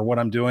at or what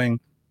I'm doing.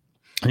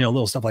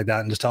 Little stuff like that,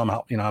 and just tell him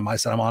how, I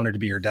said, I'm honored to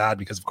be your dad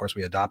because of course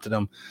we adopted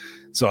him.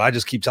 So I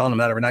just keep telling him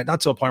that every night, not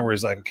to a point where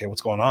he's like, okay,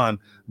 what's going on?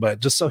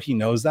 But just so he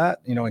knows that,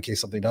 in case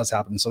something does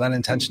happen. So that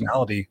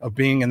intentionality of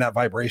being in that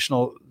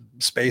vibrational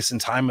space and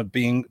time of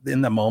being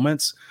in the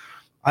moments,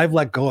 I've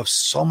let go of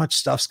so much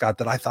stuff, Scott,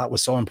 that I thought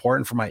was so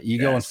important for my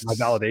ego and for my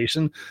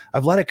validation.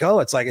 I've let it go.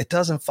 It's like, it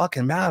doesn't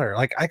fucking matter.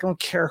 Like, I don't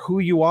care who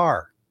you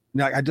are.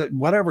 I do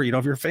whatever,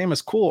 if you're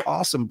famous, cool,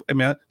 awesome. I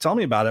mean, tell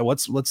me about it.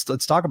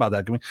 Let's talk about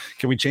that.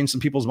 Can we change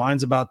some people's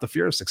minds about the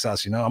fear of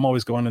success? I'm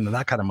always going into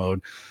that kind of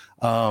mode.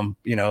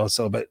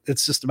 But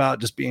it's just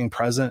about just being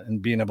present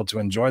and being able to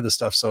enjoy the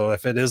stuff. So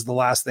if it is the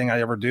last thing I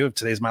ever do, if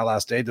today's my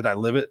last day, did I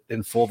live it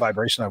in full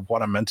vibration of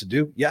what I'm meant to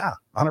do? Yeah,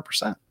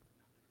 100%.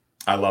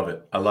 I love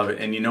it.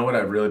 And you know what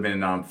I've really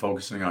been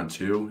focusing on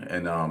too?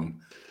 And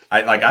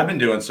I've been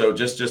doing so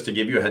just to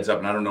give you a heads up,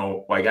 and I don't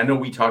know, I know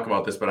we talk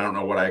about this, but I don't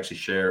know what I actually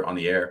share on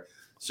the air.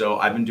 So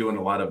I've been doing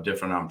a lot of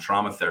different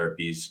trauma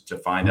therapies to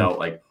find out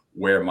like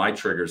where my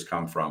triggers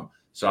come from.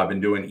 So I've been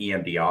doing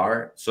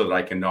EMDR so that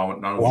I can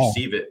not only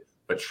receive it,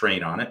 but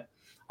train on it.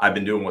 I've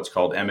been doing what's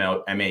called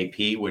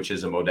MAP, which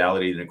is a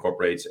modality that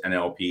incorporates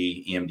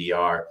NLP,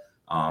 EMDR,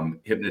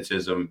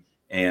 hypnotism,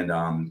 and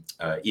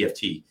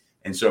EFT.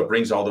 And so it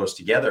brings all those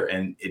together,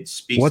 and it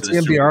speaks What's to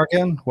the EMDR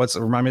again?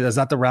 Remind me, is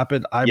that the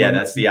rapid eye movement?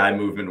 That's the eye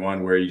movement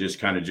one where you just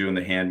kind of doing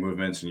the hand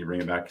movements and you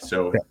bring it back.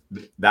 So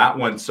that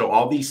one, so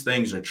all these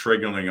things are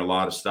triggering a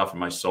lot of stuff in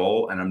my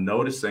soul. And I'm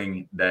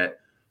noticing that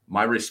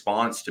my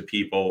response to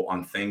people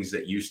on things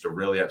that used to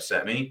really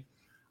upset me,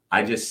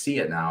 I just see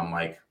it now. I'm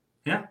like,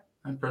 yeah,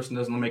 that person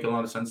doesn't make a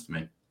lot of sense to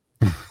me.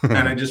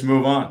 And I just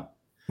move on.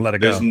 Let it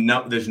go.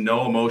 There's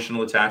no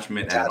emotional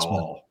attachment at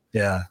all.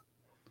 Yeah.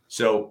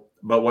 So,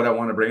 but what I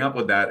want to bring up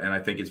with that, and I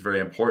think it's very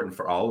important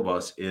for all of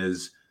us,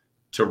 is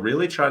to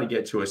really try to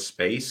get to a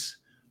space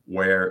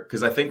where,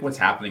 because I think what's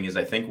happening is,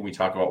 I think when we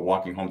talk about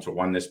walking home to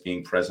oneness,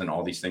 being present,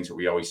 all these things that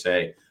we always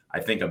say, I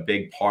think a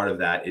big part of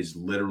that is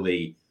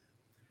literally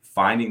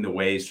finding the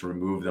ways to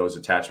remove those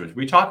attachments.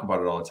 We talk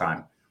about it all the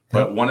time,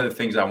 but one of the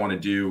things I want to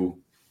do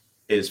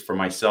is, for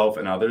myself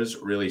and others,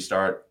 really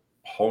start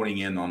honing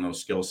in on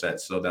those skill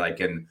sets so that I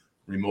can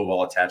remove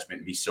all attachment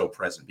and be so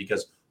present.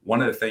 Because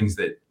one of the things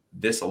that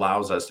this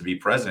allows us to be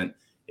present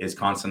is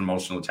constant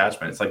emotional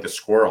attachment. It's like the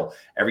squirrel.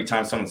 Every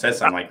time someone says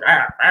something like,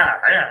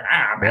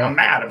 I'm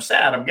mad, I'm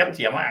sad, I'm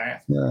guilty, I'm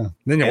mad. Yeah.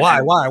 Then you,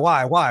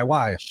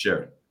 why?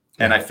 Sure.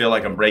 And I feel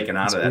like I'm breaking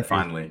out of that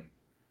finally.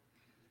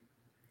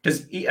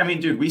 Because, I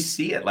mean, dude, we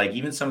see it. Like,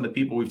 even some of the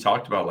people we've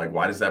talked about, like,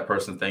 why does that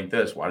person think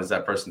this? Why does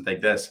that person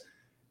think this?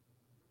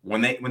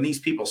 When these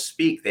people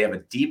speak, they have a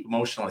deep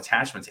emotional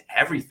attachment to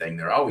everything.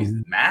 They're always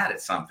mad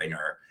at something,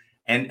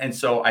 and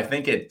so I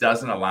think it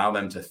doesn't allow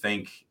them to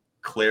think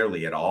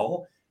clearly at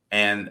all.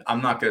 And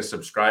I'm not going to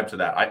subscribe to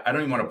that. I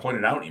don't even want to point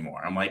it out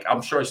anymore. I'm like,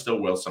 I'm sure I still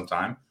will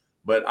sometime,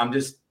 but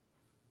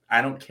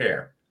I don't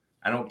care.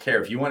 I don't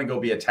care. If you want to go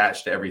be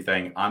attached to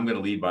everything, I'm going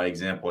to lead by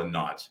example and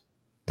not.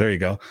 There you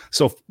go.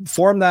 So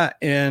form that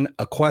in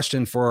a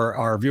question for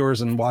our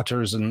viewers and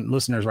watchers and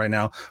listeners right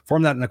now.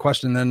 Form that in a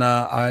question. Then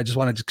I just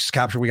wanted to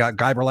capture, we got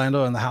Guy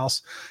Berlando in the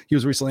house. He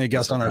was recently a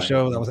guest on our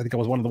show. I think it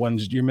was one of the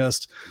ones you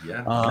missed.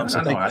 Yeah.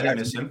 I didn't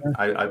miss him.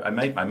 I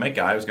met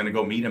Guy. I was going to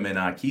go meet him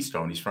in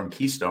Keystone. He's from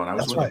Keystone. I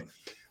was with him.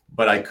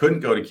 But I couldn't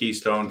go to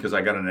Keystone because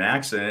I got in an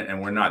accident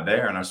and we're not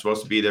there. And I'm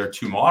supposed to be there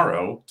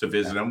tomorrow to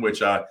visit him,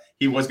 which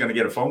he was going to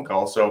get a phone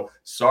call. So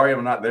sorry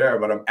I'm not there,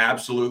 but I'm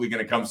absolutely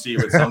going to come see you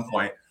at some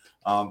point.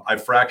 I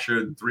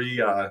fractured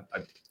I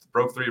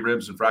broke 3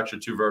 ribs and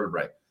fractured 2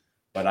 vertebrae,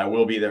 but I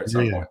will be there at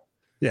some point.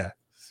 Yeah.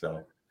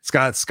 So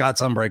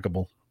Scott's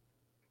unbreakable.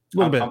 A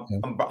little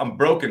bit. I'm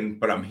broken,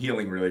 but I'm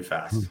healing really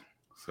fast.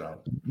 So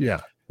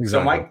yeah.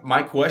 Exactly. So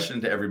my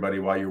question to everybody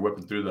while you're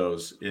whipping through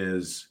those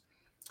is,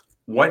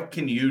 what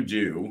can you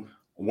do?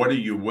 What are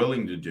you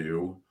willing to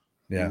do?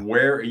 Yeah.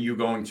 Where are you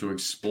going to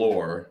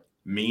explore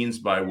means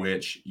by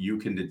which you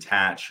can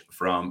detach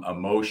from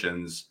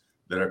emotions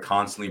that are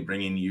constantly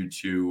bringing you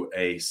to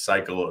a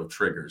cycle of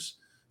triggers?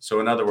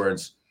 So in other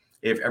words,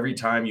 if every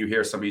time you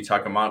hear somebody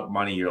talking about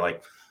money, you're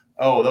like,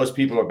 oh, those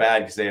people are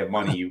bad because they have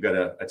money. You've got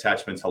an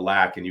attachment to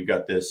lack, and you've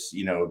got this,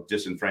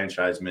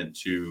 disenfranchisement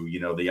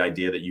to, the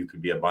idea that you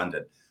could be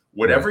abundant.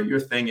 Whatever your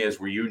thing is,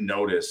 where you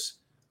notice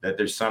that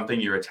there's something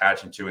you're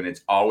attaching to and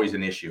it's always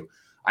an issue.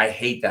 I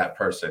hate that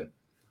person.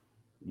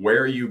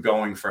 Where are you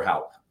going for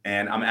help?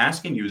 And I'm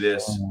asking you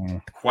this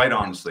quite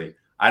honestly.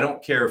 I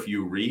don't care if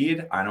you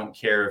read. I don't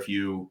care if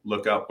you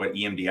look up what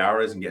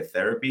EMDR is and get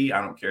therapy.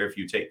 I don't care if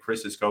you take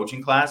Chris's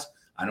coaching class.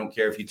 I don't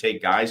care if you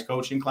take Guy's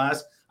coaching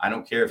class. I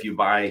don't care if you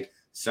buy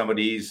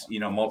somebody's,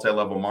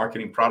 multi-level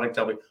marketing product.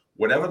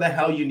 Whatever the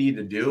hell you need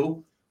to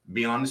do,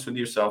 be honest with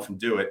yourself and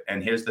do it.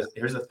 And here's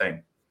the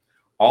thing.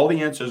 All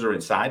the answers are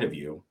inside of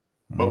you,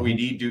 but we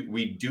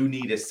do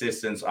need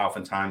assistance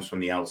oftentimes from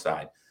the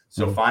outside.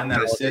 So find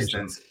that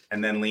assistance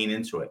and then lean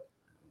into it.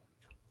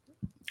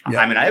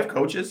 Yeah. I mean, I have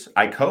coaches.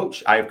 I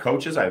coach. I have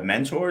coaches. I have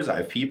mentors. I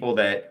have people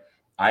that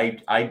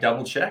I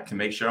double check to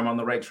make sure I'm on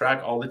the right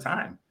track all the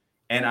time.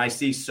 And I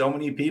see so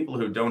many people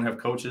who don't have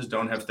coaches,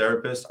 don't have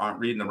therapists, aren't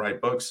reading the right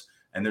books,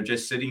 and they're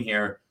just sitting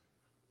here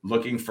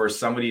looking for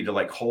somebody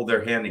to hold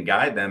their hand and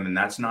guide them. And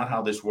that's not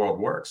how this world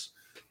works.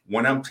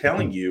 When I'm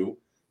telling you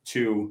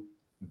to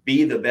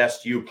be the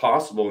best you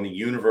possible and the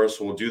universe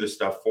will do the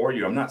stuff for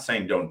you, I'm not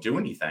saying don't do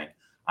anything.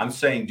 I'm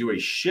saying do a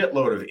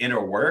shitload of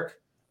inner work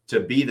to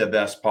be the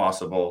best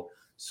possible,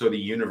 so the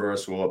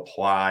universe will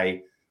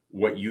apply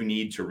what you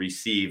need to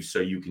receive so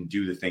you can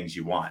do the things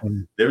you want.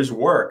 There's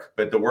work,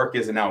 but the work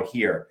isn't out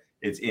here.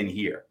 It's in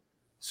here.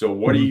 So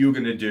what are you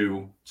going to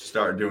do to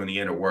start doing the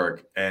inner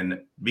work? And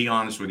be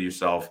honest with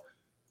yourself.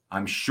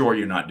 I'm sure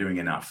you're not doing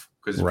enough,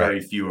 because very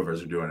few of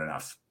us are doing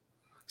enough.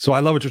 So I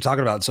love what you're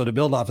talking about. So to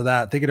build off of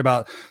that, thinking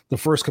about the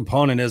first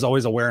component is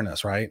always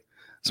awareness, right?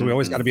 So we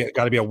always got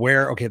to be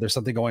aware. Okay, there's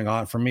something going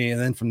on for me,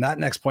 and then from that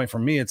next point for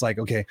me, it's like,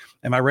 okay,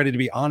 am I ready to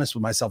be honest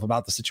with myself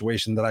about the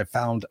situation that I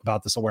found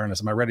about this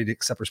awareness? Am I ready to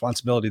accept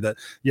responsibility that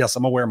yes,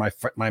 I'm aware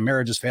my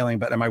marriage is failing,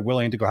 but am I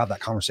willing to go have that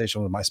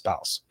conversation with my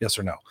spouse? Yes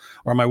or no?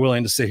 Or am I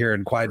willing to sit here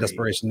in quiet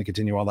desperation to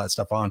continue all that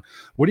stuff on?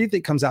 What do you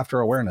think comes after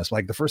awareness?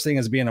 Like the first thing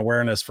is being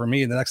awareness for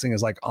me. The next thing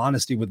is like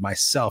honesty with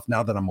myself.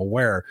 Now that I'm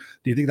aware,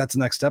 do you think that's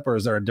the next step, or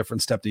is there a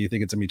different step? Do you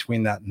think it's in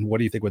between that? And what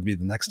do you think would be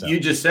the next step? You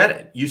just said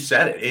it. You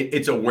said it.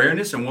 It's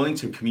awareness awareness and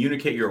willing to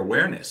communicate your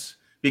awareness.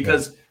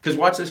 Because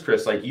watch this,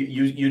 Chris, like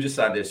you just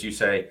said this, you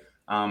say,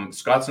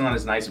 Scott's not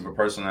as nice of a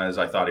person as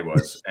I thought he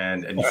was.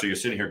 And so you're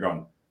sitting here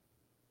going,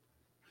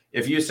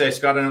 if you say,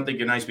 Scott, I don't think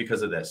you're nice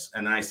because of this.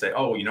 And then I say,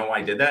 oh, you know why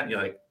I did that? And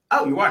you're like,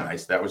 oh, you are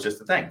nice. That was just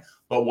the thing.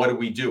 But what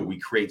do? We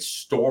create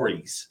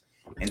stories.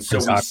 And so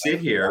we sit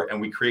here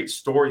and we create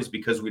stories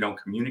because we don't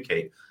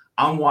communicate.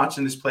 I'm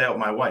watching this play out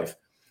with my wife.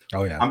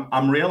 Oh, yeah.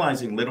 I'm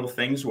realizing little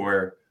things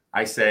where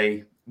I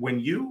say,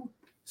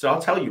 so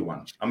I'll tell you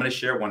one. I'm going to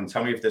share one.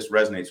 Tell me if this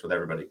resonates with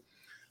everybody.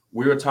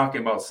 We were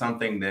talking about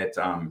something that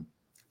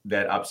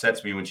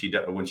upsets me when she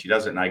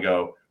does it. And I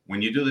go,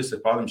 when you do this,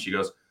 it bothers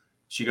me.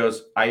 She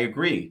goes, I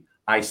agree.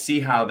 I see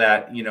how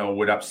that,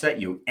 would upset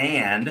you.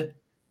 And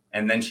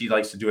then she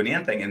likes to do an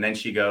and thing. And then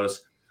she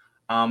goes,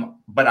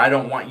 but I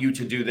don't want you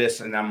to do this.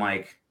 And I'm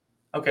like,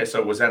 okay,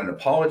 so was that an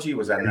apology?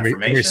 Was that an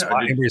affirmation?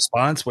 In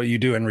response, what you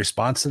do in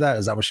response to that?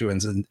 Is that what she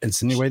was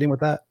insinuating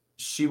with that?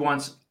 She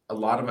wants a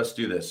lot of us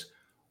do this.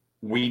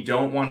 We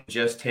don't want to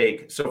just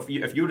take. So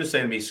if you were to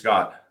say to me,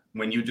 Scott,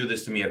 when you do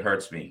this to me, it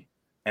hurts me.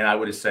 And I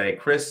would have say,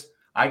 Chris,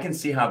 I can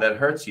see how that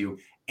hurts you.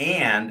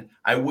 And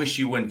I wish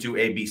you wouldn't do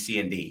A, B, C,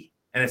 and D.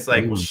 And it's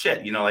like, well, shit,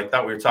 I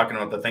thought we were talking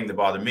about the thing that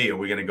bothered me. Are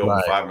we going to go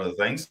with 5 other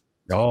things?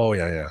 Oh,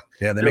 yeah.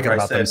 Yeah, they make it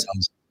about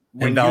themselves.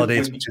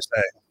 Invalidates what you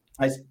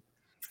say.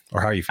 Or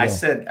how you feel.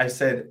 I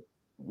said,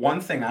 one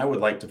thing I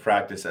would like to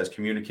practice as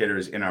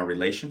communicators in our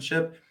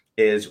relationship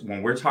is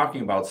when we're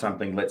talking about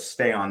something, let's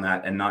stay on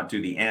that and not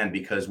do the and,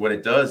 because what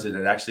it does is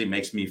it actually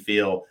makes me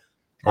feel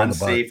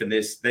unsafe in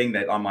this thing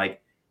that I'm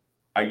like,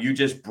 are you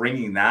just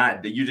bringing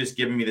that you just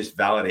giving me this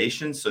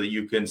validation so that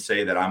you can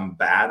say that I'm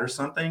bad or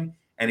something?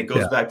 And it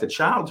goes back to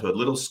childhood,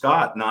 little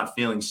Scott not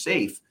feeling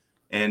safe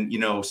and,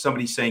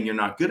 somebody saying you're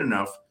not good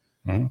enough.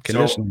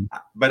 Conditioning. So,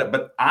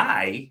 but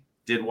I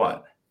did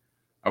what?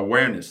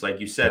 Awareness, like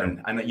you said.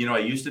 And I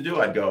used to do,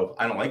 I'd go,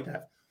 I don't like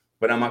that,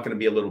 but I'm not going to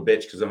be a little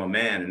bitch because I'm a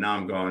man. And now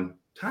I'm going,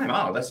 time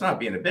out. That's not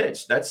being a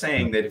bitch. That's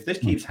saying that if this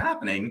keeps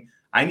happening,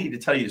 I need to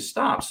tell you to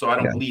stop so I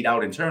don't bleed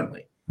out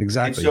internally.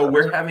 Exactly. And so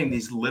we're having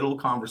these little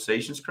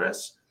conversations,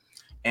 Chris,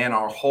 and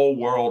our whole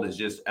world is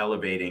just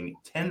elevating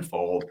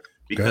tenfold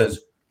because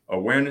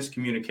awareness,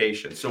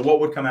 communication. So what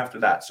would come after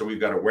that? So we've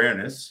got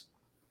awareness,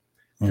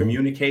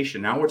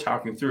 communication. Now we're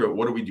talking through it.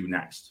 What do we do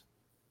next?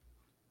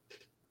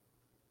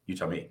 You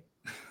tell me.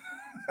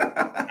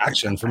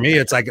 Action. For me,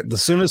 it's like the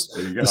sooner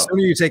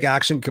you take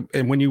action,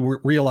 and when you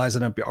realize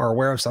and are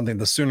aware of something,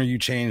 the sooner you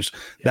change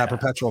that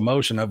perpetual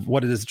motion of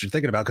what it is that you're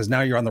thinking about, because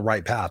now you're on the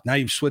right path. Now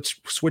you've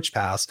switched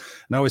paths.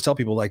 And I always tell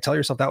people, like, tell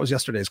yourself that was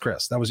yesterday's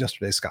Chris. That was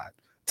yesterday's Scott.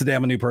 Today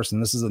I'm a new person.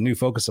 This is a new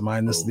focus of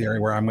mine. This is the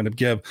area where I'm going to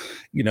give,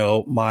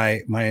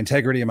 my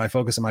integrity and my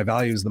focus and my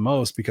values the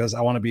most, because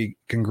I want to be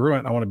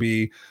congruent. I want to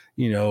be,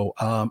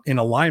 in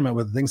alignment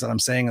with the things that I'm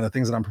saying and the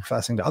things that I'm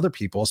professing to other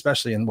people,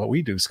 especially in what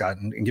we do, Scott,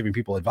 and giving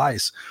people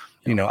advice.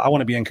 I want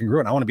to be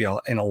incongruent. I want to be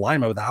in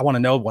alignment with that. I want to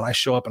know when I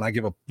show up and I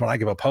give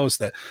a post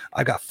that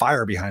I've got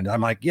fire behind it.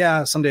 I'm like,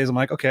 yeah, some days I'm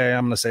like, okay,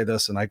 I'm going to say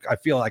this. And I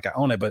feel like I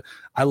own it, but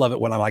I love it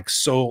when I'm like,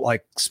 so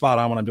like spot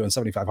on when I'm doing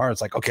 75 hard.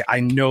 It's like, okay,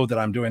 I know that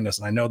I'm doing this.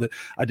 And I know that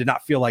I did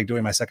not feel like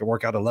doing my second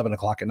workout at 11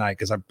 o'clock at night.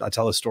 Cause I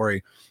tell a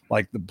story,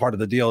 like the part of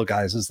the deal,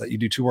 guys, is that you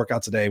do 2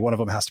 workouts a day. One of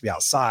them has to be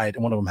outside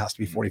and one of them has to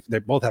be 40. They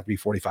both have to be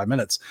 45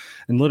 minutes.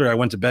 And literally I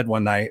went to bed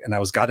one night and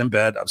got in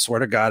bed. I swear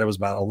to God, it was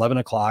about 11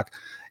 o'clock.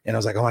 And I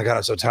was like, oh my God,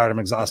 I'm so tired. I'm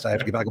exhausted. I have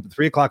to get back up at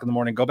 3 o'clock in the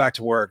morning, go back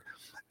to work.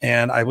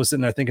 And I was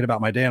sitting there thinking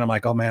about my day. And I'm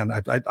like, oh man,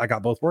 I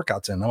got both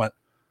workouts in. I went,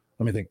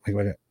 let me think.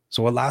 Wait.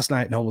 So last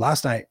night,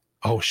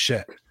 oh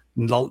shit.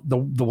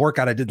 The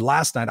workout I did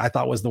last night, I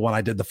thought was the one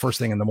I did the first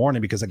thing in the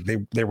morning, because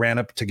they ran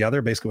up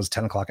together. Basically it was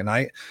 10 o'clock at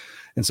night.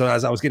 And so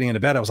as I was getting into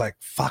bed, I was like,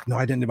 fuck no,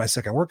 I didn't do my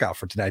second workout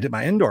for today. I did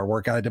my indoor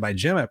workout. I did my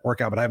gym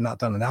workout, but I have not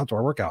done an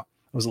outdoor workout.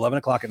 It was 11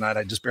 o'clock at night.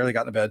 I just barely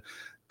got into bed,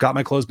 got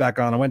my clothes back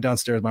on. I went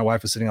downstairs. My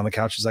wife was sitting on the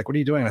couch. She's like, what are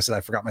you doing? And I said,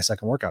 I forgot my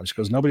second workout. She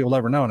goes, nobody will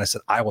ever know. And I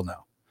said, I will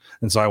know.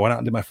 And so I went out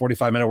and did my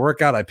 45-minute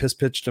workout. I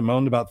pitched and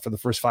moaned about for the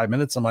first 5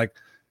 minutes. I'm like,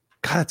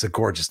 God, it's a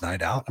gorgeous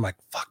night out. I'm like,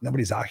 fuck,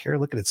 nobody's out here.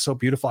 Look at it. It's so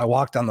beautiful. I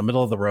walked down the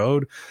middle of the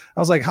road. I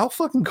was like, how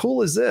fucking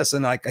cool is this?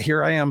 And like,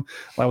 here I am.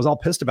 I was all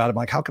pissed about it. I'm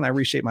like, how can I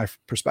reshape my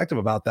perspective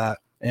about that?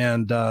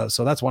 And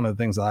so that's one of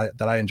the things that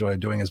I enjoy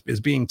doing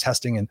is being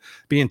tested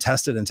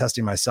and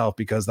testing myself,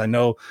 because I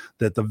know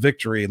that the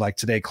victory, like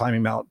today,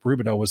 climbing Mount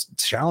Rubino, was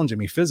challenging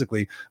me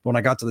physically. But when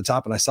I got to the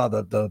top and I saw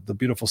the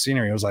beautiful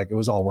scenery, it was like, it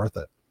was all worth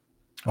it.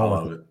 I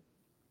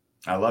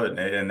love it.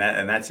 And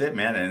that's it,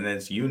 man. And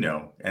it's,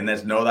 and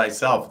that's know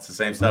thyself. It's the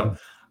same stuff. Mm-hmm.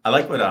 I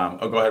like what,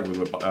 go ahead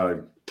with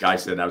what Guy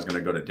said. And I was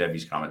going to go to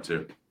Debbie's comment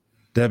too.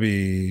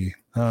 Debbie.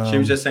 She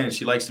was just saying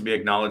she likes to be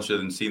acknowledged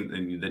and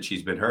seen that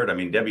she's been heard. I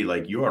mean, Debbie,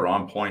 like, you are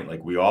on point.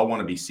 Like, we all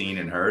want to be seen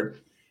and heard.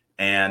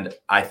 And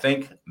I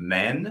think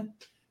men,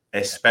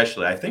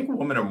 especially, I think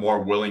women are more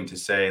willing to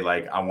say,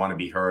 like, I want to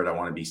be heard. I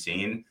want to be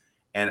seen.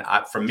 And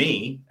for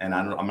me, and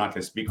I'm not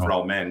going to speak for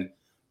all men,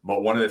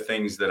 but one of the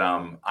things that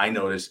I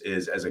notice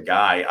is, as a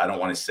guy, I don't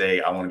want to say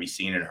I want to be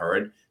seen and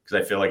heard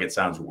because I feel like it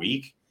sounds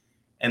weak.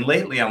 And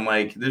lately I'm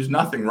like, there's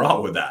nothing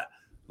wrong with that.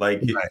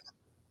 Like,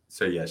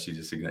 So yeah, she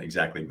just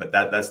exactly. But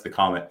that's the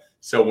comment.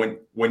 So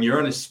when you're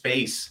in a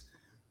space,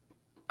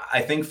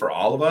 I think for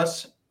all of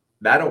us,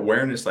 that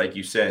awareness, like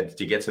you said,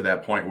 to get to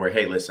that point where,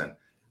 hey, listen,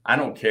 I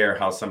don't care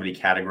how somebody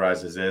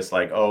categorizes this,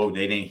 like, oh,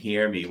 they didn't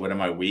hear me. What am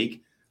I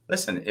weak?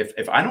 Listen,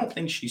 if I don't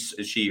think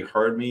she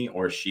heard me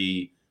or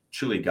she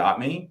truly got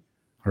me,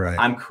 right?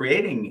 I'm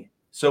creating.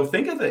 So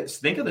think of this.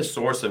 Think of the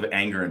source of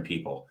anger in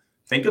people.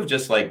 Think of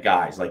just like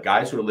guys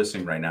who are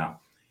listening right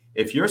now.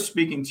 If you're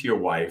speaking to your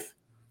wife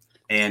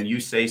and you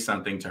say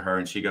something to her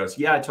and she goes,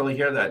 yeah, I totally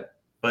hear that,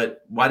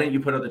 but why didn't you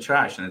put out the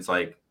trash? And it's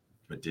like,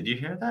 but did you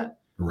hear that?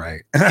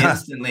 Right.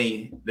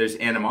 Instantly, there's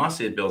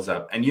animosity that builds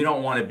up, and you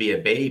don't want to be a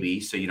baby,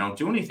 so you don't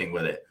do anything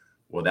with it.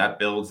 Well, that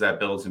builds and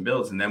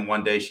builds. And then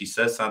one day she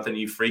says something,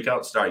 you freak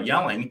out, start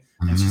yelling.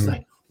 And she's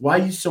like, why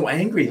are you so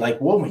angry? Like,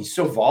 whoa, he's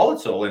so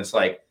volatile. And it's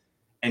like,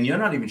 and you're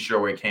not even sure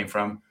where it came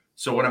from.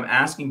 So what I'm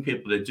asking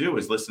people to do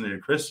is listen to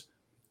Chris,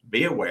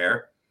 be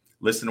aware,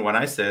 listen to what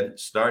I said,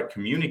 start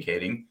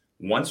communicating.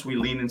 Once we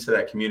lean into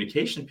that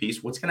communication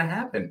piece, what's going to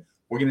happen?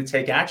 We're going to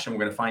take action. We're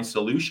going to find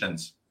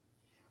solutions.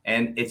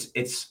 And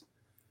it's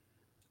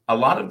a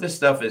lot of this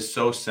stuff is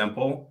so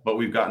simple, but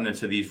we've gotten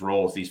into these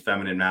roles, these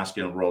feminine,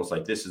 masculine roles,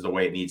 like this is the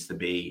way it needs to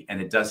be. And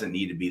it doesn't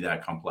need to be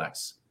that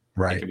complex.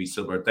 Right. It can be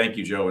simpler. Thank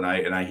you, Joe. And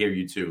I hear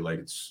you too. Like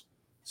it's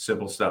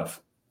simple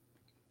stuff.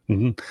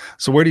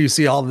 So where do you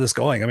see all of this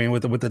going? I mean,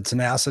 with the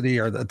tenacity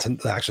or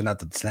actually not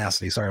the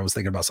tenacity. Sorry, I was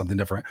thinking about something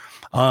different.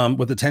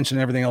 With the tension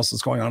and everything else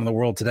that's going on in the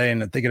world today,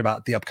 and thinking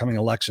about the upcoming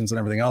elections and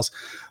everything else,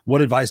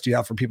 what advice do you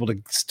have for people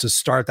to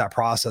start that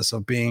process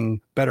of being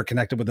better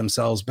connected with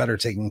themselves, better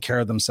taking care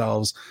of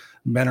themselves,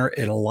 better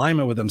in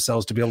alignment with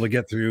themselves to be able to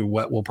get through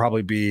what will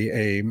probably be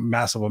a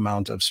massive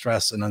amount of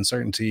stress and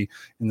uncertainty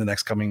in the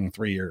next coming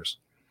 3 years?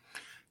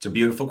 It's a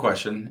beautiful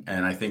question,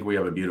 and I think we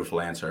have a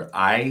beautiful answer.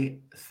 I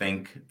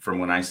think from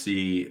when I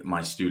see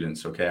my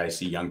students, okay, I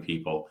see young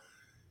people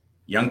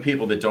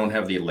that don't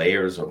have the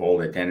layers of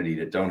old identity,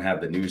 that don't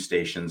have the news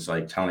stations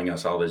like telling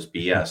us all this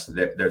BS.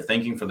 They're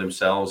thinking for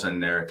themselves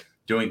and they're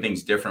doing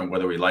things different,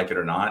 whether we like it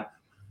or not.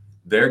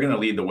 They're going to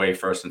lead the way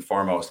first and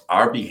foremost.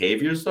 Our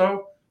behaviors,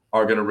 though,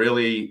 are going to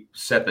really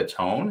set the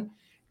tone.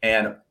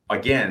 And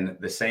again,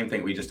 the same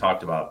thing we just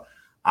talked about.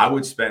 I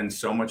would spend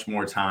so much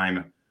more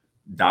time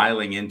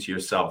dialing into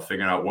yourself,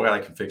 figuring out what I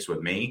can fix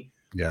with me.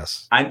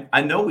 Yes.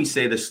 I know we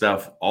say this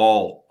stuff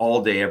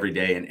all day, every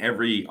day, and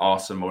every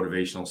awesome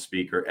motivational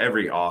speaker,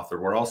 every author,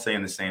 we're all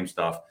saying the same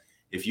stuff.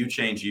 If you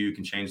change you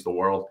can change the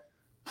world.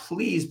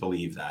 Please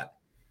believe that.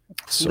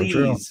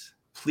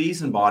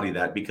 Please embody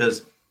that,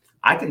 because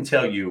I can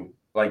tell you,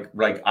 like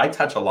I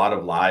touch a lot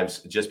of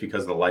lives just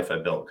because of the life I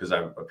built, because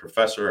I'm a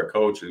professor, a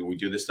coach, and we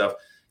do this stuff.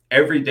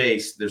 Every day,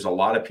 there's a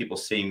lot of people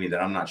seeing me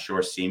that I'm not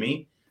sure see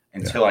me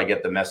until I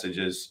get the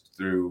messages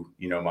through,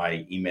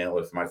 my email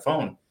or my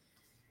phone.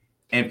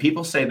 And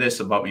people say this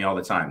about me all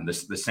the time, the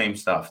same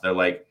stuff. They're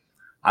like,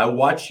 I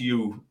watch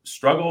you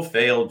struggle,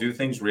 fail, do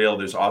things real.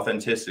 There's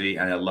authenticity.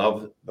 And I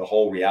love the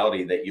whole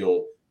reality that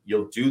you'll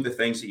do the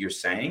things that you're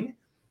saying.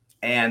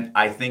 And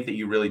I think that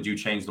you really do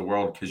change the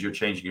world because you're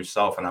changing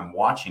yourself. And I'm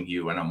watching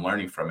you and I'm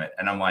learning from it.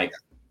 And I'm like,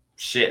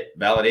 shit,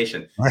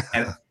 validation.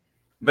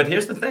 But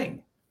here's the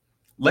thing.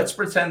 Let's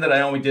pretend that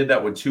I only did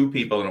that with 2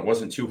 people and it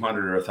wasn't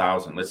 200 or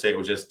 1,000. Let's say it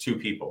was just 2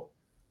 people.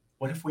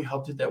 What if we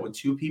helped did that with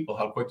 2 people?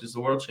 How quick does the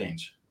world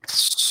change?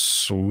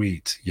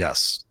 Sweet.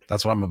 Yes.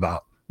 That's what I'm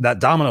about. That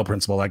domino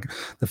principle, like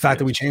the fact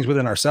that we change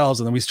within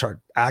ourselves and then we start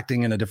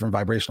acting in a different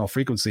vibrational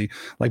frequency.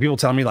 Like people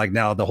tell me like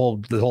now the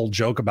whole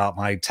joke about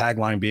my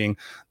tagline being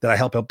that I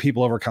help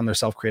people overcome their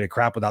self-created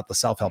crap without the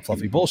self-help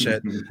fluffy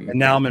bullshit. And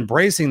now I'm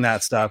embracing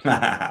that stuff.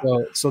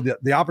 So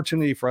the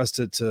opportunity for us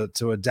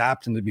to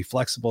adapt and to be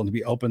flexible and to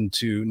be open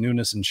to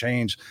newness and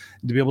change,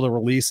 to be able to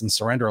release and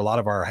surrender a lot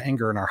of our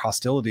anger and our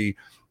hostility,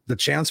 the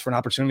chance for an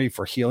opportunity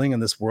for healing in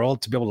this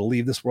world, to be able to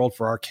leave this world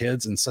for our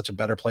kids in such a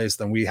better place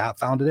than we have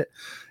founded it.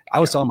 I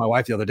was telling my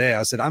wife the other day,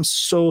 I said, I'm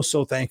so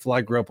thankful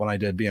I grew up when I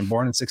did, being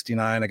born in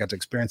 69. I got to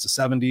experience the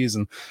 70s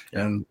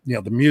and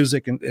the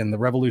music and the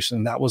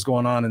revolution that was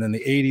going on. And then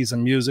the 80s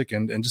and music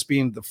and just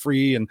being the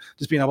free and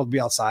just being able to be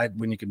outside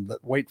when you can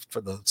wait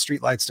for the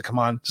street lights to come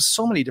on. Just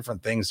so many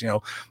different things,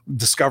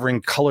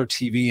 discovering color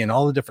TV and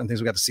all the different things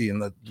we got to see in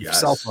the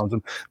cell phones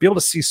and be able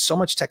to see so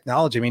much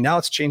technology. I mean, now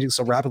it's changing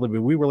so rapidly,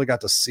 but we really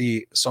got to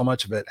see so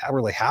much of it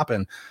really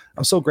happen.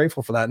 I'm so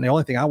grateful for that. And the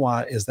only thing I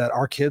want is that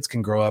our kids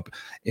can grow up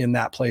in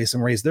that place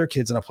and raise their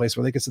kids in a place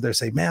where they can sit there and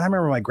say, man, I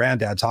remember my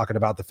granddad talking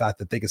about the fact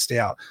that they could stay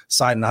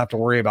outside and not have to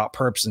worry about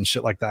perps and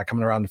shit like that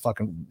coming around to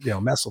fucking,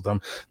 mess with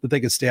them, that they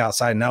could stay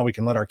outside. And now we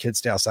can let our kids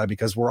stay outside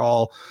because we're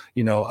all,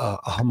 a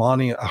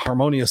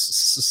harmonious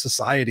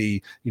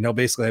society,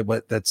 basically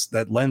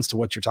that lends to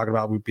what you're talking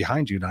about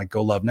behind you. Like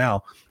Go Love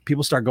Now.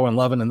 People start going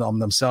loving in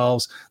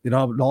themselves. They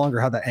no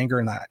longer have that anger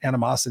and that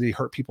animosity.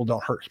 Hurt people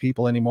don't hurt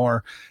people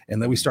anymore. And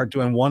then we start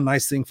doing one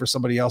nice thing for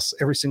somebody else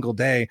every single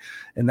day.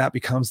 And that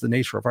becomes the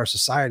nature of our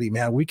society,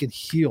 man. We can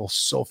heal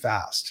so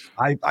fast.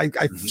 I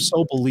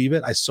so believe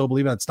it. I so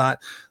believe it. It's not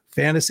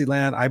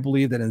Fantasyland, I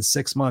believe that in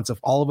 6 months, if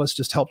all of us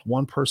just helped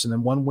one person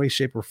in one way,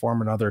 shape, or form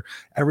or another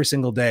every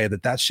single day,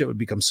 that shit would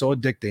become so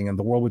addicting and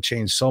the world would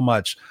change so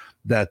much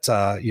that,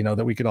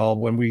 that we could all,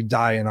 when we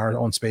die in our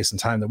own space and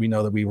time, that we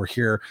know that we were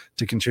here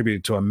to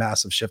contribute to a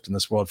massive shift in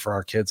this world for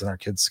our kids and our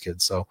kids'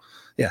 kids. So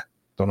yeah,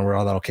 don't know where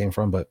all that all came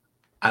from, but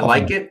I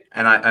like it.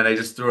 And I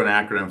just threw an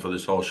acronym for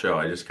this whole show.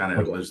 I just kind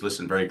of was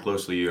listening very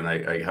closely to you, and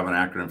I have an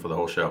acronym for the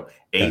whole show,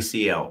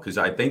 ACL, because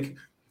I think,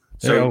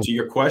 so to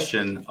your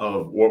question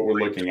of what we're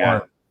looking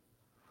at,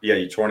 yeah,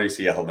 you torn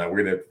ACL. Now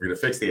we're gonna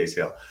fix the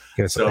ACL.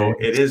 So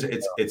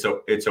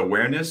it's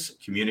awareness,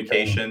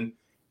 communication,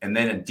 and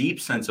then a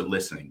deep sense of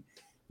listening,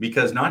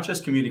 because not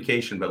just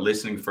communication, but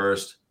listening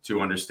first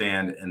to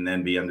understand and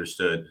then be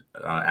understood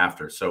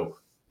after. So,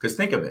 because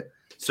think of it.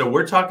 So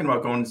we're talking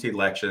about going to the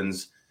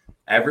elections.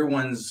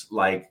 Everyone's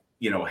like,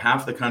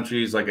 half the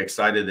country is like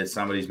excited that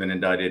somebody's been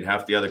indicted.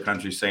 Half the other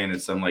country saying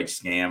it's some like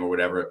scam or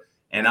whatever.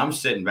 And I'm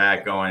sitting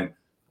back going,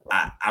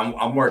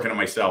 I'm working on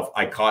myself.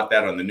 I caught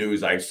that on the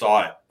news. I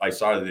saw it. I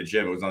saw it at the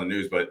gym. It was on the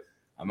news, but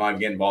I'm not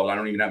getting involved. I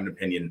don't even have an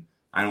opinion.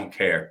 I don't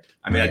care.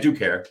 I mean, I do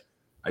care.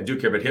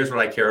 But here's what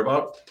I care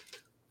about.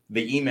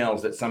 The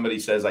emails that somebody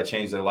says I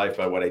changed their life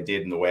by what I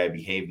did and the way I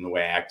behaved and the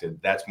way I acted.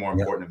 That's more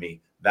important to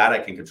me. That I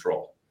can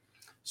control.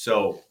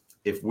 So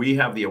if we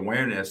have the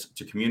awareness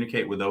to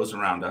communicate with those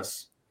around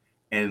us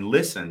and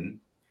listen,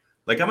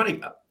 like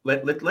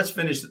let's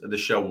finish the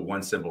show with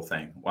one simple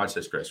thing. Watch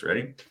this, Chris.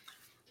 Ready?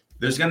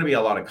 There's going to be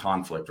a lot of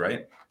conflict,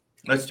 right?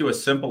 Let's do a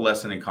simple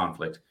lesson in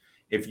conflict.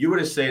 If you were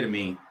to say to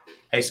me,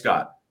 hey,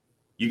 Scott,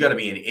 you got to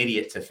be an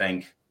idiot to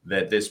think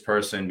that this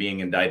person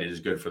being indicted is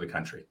good for the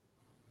country.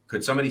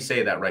 Could somebody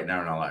say that right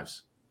now in our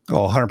lives?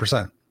 Oh,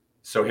 100%.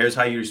 So here's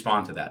how you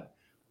respond to that.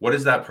 What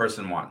does that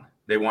person want?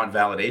 They want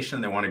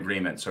validation. They want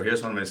agreement. So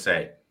here's what I'm going to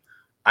say.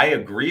 I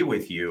agree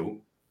with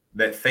you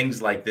that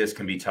things like this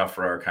can be tough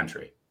for our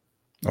country.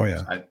 Oh,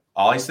 yeah.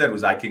 All I said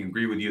was I can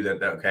agree with you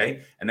that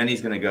okay. And then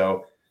he's going to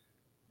go,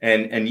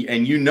 and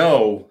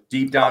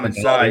deep down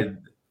inside,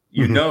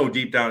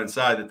 deep down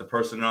inside that the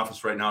person in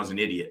office right now is an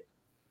idiot.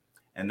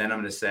 And then I'm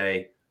going to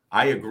say,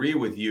 I agree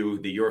with you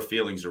that your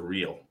feelings are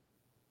real.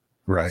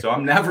 Right. So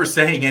I'm never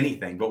saying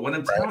anything, but what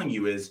I'm telling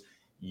you is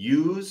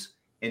use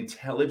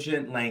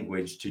intelligent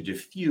language to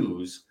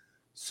diffuse,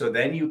 so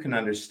then you can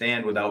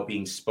understand without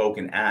being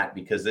spoken at,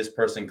 because this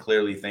person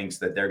clearly thinks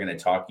that they're going to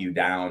talk you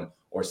down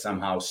or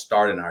somehow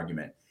start an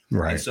argument.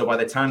 Right. And so by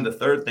the time the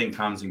third thing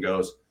comes and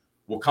goes,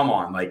 well, come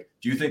on, like,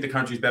 do you think the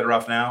country's better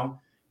off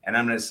now? And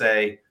I'm going to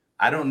say,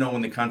 I don't know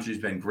when the country's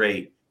been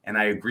great, and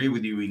I agree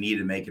with you, we need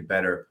to make it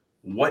better.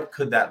 What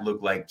could that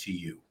look like to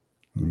you?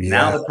 Yes.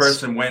 Now the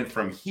person went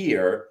from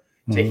here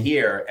to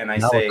here, and I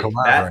say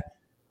that,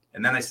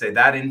 and then I say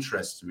that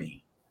interests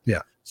me.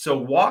 Yeah. So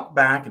walk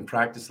back and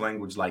practice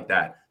language like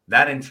that.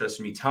 That interests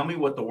me. Tell me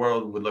what the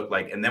world would look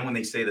like. And then when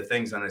they say the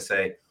things, and I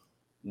say,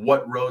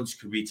 what roads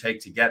could we take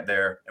to get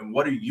there? And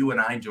what are you and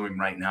I doing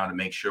right now to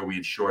make sure we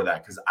ensure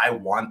that? Because I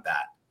want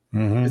that.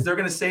 Because they're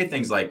going to say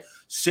things like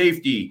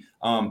safety,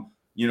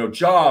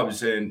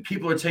 jobs, and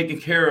people are taken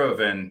care of,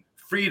 and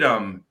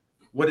freedom.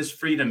 What does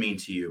freedom mean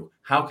to you?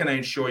 How can I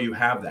ensure you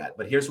have that?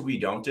 But here's what we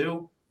don't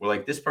do. We're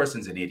like, this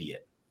person's an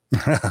idiot.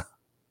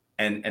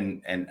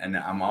 And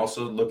I'm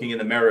also looking in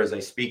the mirror as I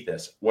speak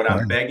this. What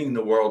I'm begging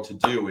the world to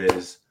do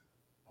is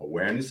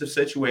awareness of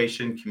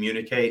situation,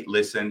 communicate,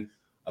 listen,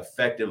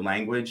 effective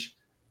language,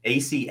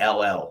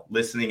 ACLL,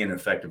 listening and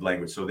effective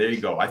language. So there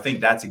you go. I think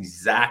that's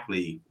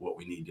exactly what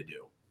we need to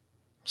do.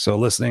 So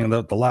listening,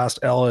 the last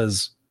L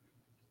is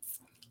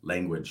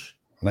language.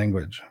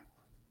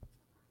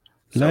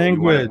 So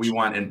we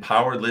want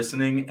empowered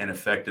listening and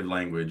effective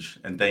language.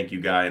 And thank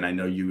you, Guy. And I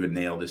know you would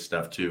nail this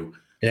stuff too.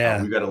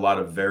 Yeah. We've got a lot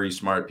of very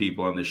smart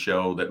people on the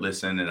show that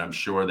listen. And I'm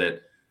sure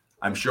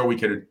we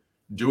could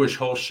do a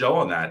whole show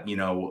on that,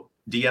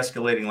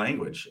 de-escalating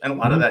language. And a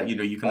lot of that,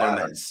 you can learn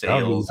that in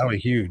sales. That would be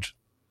huge.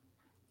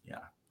 Yeah.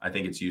 I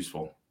think it's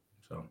useful.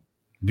 So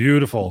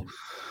beautiful.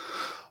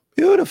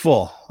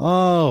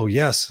 Oh,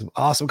 yes.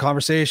 Awesome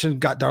conversation.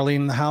 Got Darlene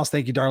in the house.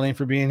 Thank you, Darlene,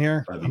 for being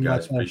here. Love you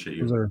guys. Appreciate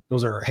you.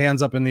 Those are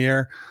hands up in the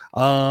air.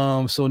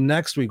 So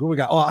next week, what we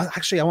got? Oh,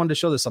 actually, I wanted to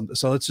show this something.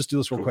 So let's just do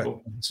this real quick.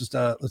 Cool. Let's just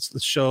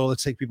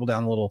let's take people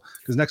down a little,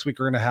 because next week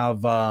we're going to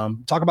have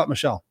talk about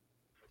Michelle.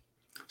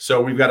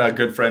 So we've got a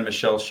good friend,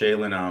 Michelle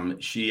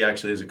Shalin. She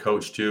actually is a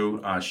coach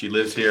too. She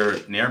lives here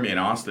near me in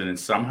Austin, and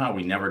somehow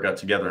we never got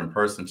together in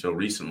person until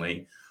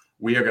recently.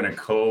 We are going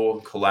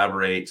to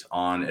collaborate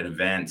on an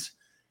event.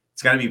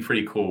 It's going to be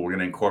pretty cool. We're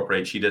going to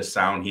incorporate, she does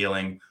sound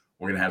healing.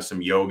 We're going to have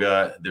some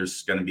yoga.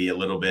 There's going to be a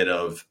little bit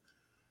of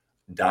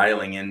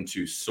dialing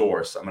into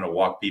source. I'm going to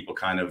walk people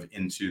kind of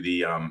into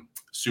the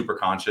super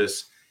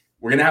conscious.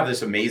 We're going to have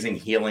this amazing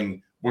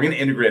healing. We're going to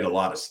integrate a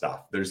lot of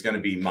stuff. There's going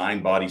to be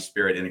mind, body,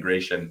 spirit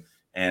integration.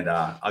 And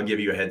I'll give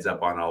you a heads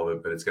up on all of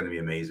it, but it's going to be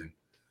amazing.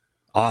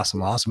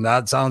 Awesome.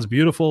 That sounds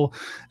beautiful.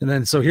 And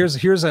then, so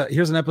here's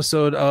an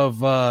episode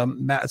of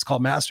it's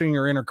called Mastering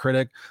Your Inner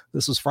Critic.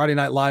 This was Friday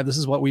Night Live. This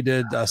is what we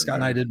did. Scott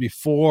and I did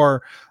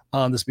before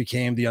this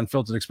became the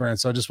Unfiltered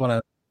experience. So I just want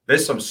to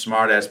There's some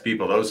smart ass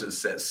people.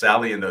 Those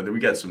Sally and we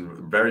got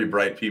some very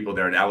bright people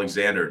there in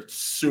Alexander.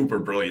 Super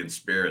brilliant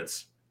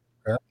spirits.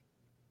 Yeah.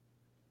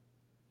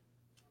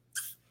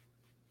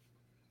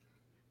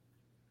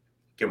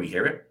 Can we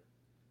hear it?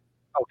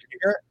 Oh, can you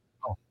hear it?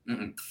 Oh,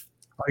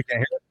 oh, you can't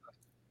hear it.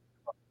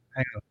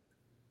 Hang on.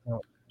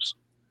 Oh,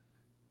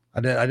 I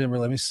didn't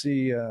really. Let me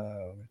see.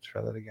 Let me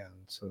try that again.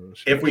 So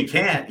if we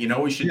can't, you know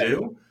what we should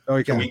do? Oh,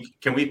 we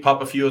can we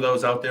pop a few of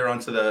those out there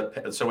onto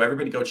so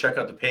everybody go check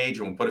out the page,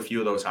 and we'll put a few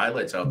of those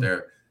highlights out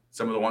there.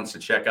 Some of the ones to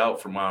check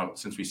out from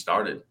since we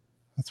started.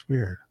 That's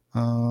weird.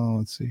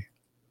 Let's see.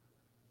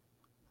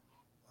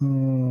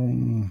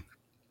 Can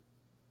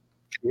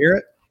you hear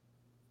it?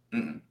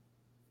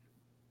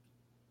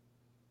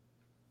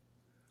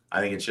 I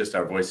think it's just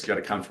our voice has got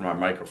to come from our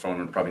microphone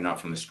and probably not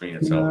from the screen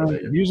itself.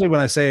 Usually when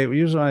I say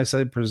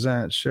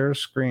present, share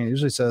screen, it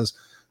usually says,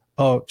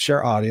 oh,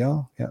 share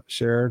audio. Yeah,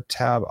 share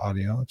tab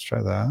audio. Let's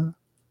try that.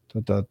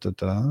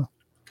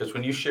 Because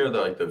when you share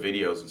the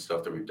videos and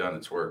stuff that we've done,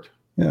 it's worked.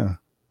 Yeah.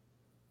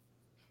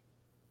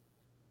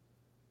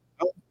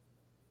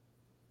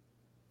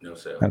 No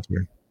sale. That's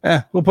weird.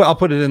 I'll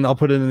put it in. I'll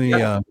put it in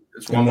the.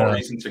 It's one more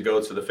reason to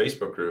go to the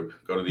Facebook group.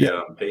 Go to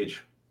the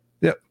page.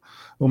 Yep,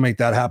 we'll make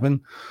that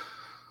happen.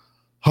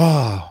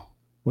 Oh,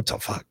 what the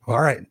fuck? All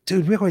right,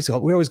 dude. We always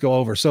go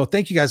over. So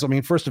thank you guys. I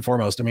mean, first and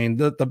foremost, I mean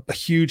the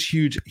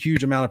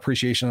huge amount of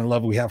appreciation and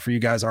love we have for you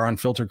guys, our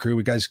Unfiltered crew.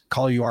 We guys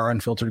call you our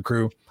Unfiltered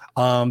crew.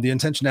 The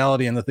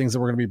intentionality and the things that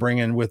we're going to be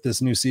bringing with this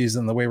new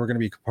season, the way we're going to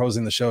be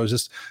composing the show is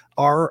just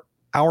our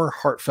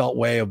heartfelt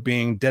way of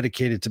being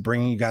dedicated to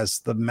bringing you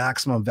guys the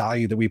maximum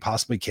value that we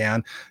possibly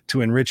can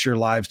to enrich your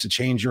lives, to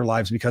change your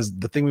lives. Because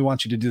the thing we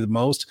want you to do the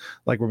most,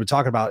 like we've been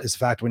talking about, is the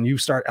fact when you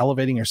start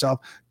elevating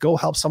yourself, go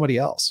help somebody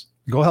else.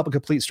 Go help a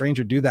complete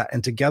stranger do that.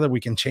 And together we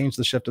can change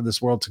the shift of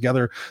this world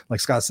together. Like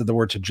Scott said, the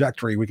word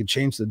trajectory, we can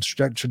change the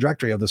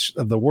trajectory of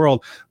the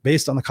world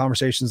based on the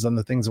conversations and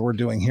the things that we're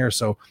doing here.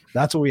 So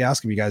that's what we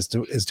ask of you guys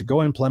is to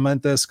go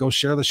implement this, go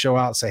share the show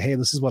out, say, hey,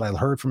 this is what I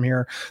heard from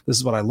here. This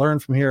is what I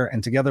learned from here.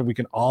 And together we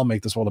can all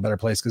make this world a better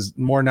place, because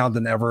more now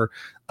than ever,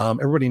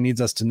 everybody needs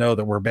us to know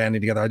that we're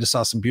banding together. I just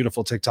saw some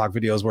beautiful TikTok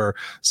videos where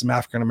some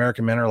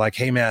African-American men are like,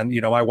 hey man,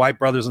 my white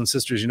brothers and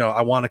sisters,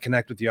 I want to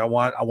connect with you. I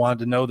wanted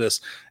to know this.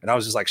 And I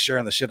was just like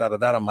sharing the shit out of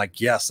that. I'm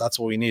like, yes, that's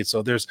what we need.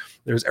 So there's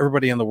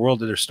everybody in the world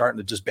that are starting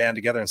to just band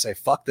together and say,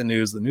 fuck the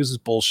news. The news is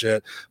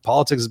bullshit.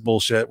 Politics is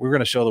bullshit. We're going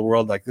to show the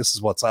world like this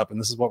is what's up. And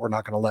this is what we're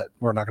not going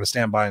to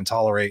stand by and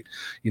tolerate,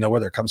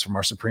 whether it comes from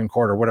our Supreme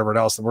Court or whatever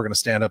else, that we're going to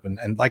stand up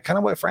and like kind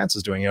of what France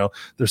is doing,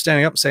 they're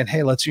standing up and saying,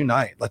 hey, let's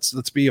unite.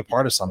 Let's be a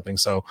part of something.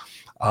 So,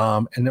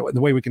 and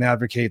the way we can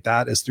advocate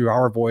that is through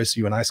our voice.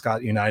 You and I,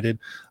 Scott, united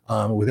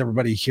with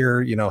everybody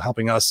here,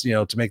 helping us,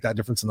 to make that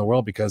difference in the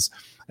world. Because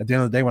at the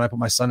end of the day, when I put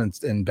my son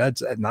in bed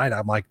at night,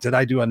 I'm like, did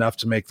I do enough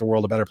to make the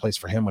world a better place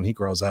for him when he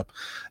grows up?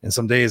 And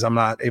some days I'm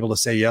not able to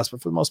say yes,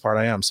 but for the most part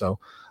I am. So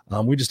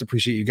we just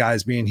appreciate you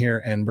guys being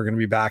here, and we're going to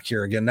be back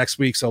here again next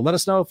week. So let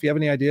us know if you have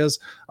any ideas.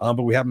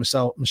 But we have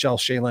Michelle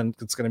Shalin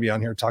that's going to be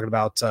on here talking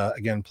about,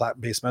 again,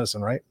 plant-based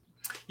medicine, right?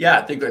 Yeah,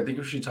 I think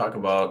we should talk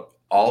about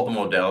all the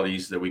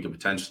modalities that we could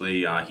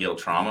potentially heal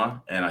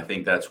trauma. And I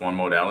think that's one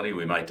modality.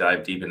 We might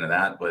dive deep into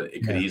that, but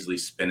it could easily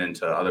spin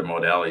into other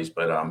modalities.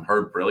 But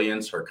her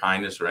brilliance, her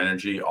kindness, her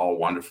energy, all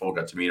wonderful.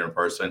 Got to meet her in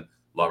person.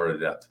 Love her to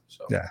death.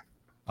 So yeah.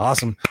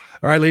 Awesome.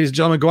 All right, ladies and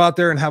gentlemen, go out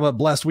there and have a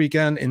blessed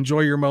weekend. Enjoy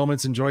your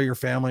moments, enjoy your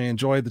family,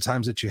 enjoy the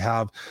times that you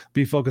have.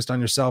 Be focused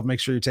on yourself. Make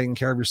sure you're taking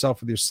care of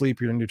yourself with your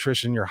sleep, your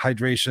nutrition, your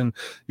hydration,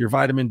 your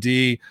vitamin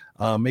D,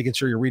 making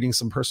sure you're reading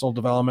some personal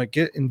development.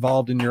 Get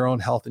involved in your own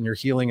health and your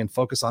healing and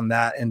focus on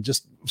that, and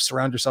just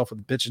surround yourself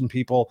with bitchin'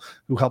 people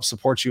who help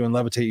support you and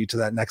levitate you to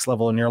that next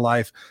level in your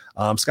life.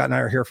 Scott and I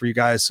are here for you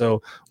guys.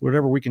 So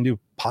whatever we can do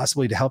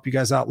possibly to help you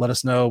guys out, let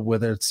us know,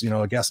 whether it's,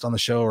 a guest on the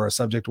show or a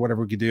subject,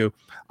 whatever we could do.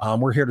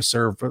 We're here to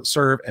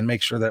serve and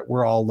make sure that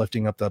we're all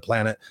lifting up the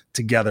planet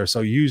together.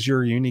 So use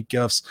your unique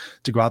gifts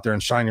to go out there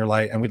and shine your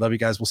light. And we love you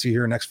guys. We'll see you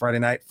here next Friday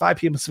night, 5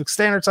 p.m. Pacific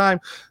Standard Time,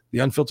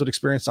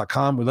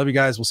 theunfilteredexperience.com. We love you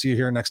guys. We'll see you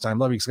here next time.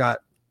 Love you, Scott.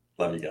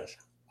 Love you guys.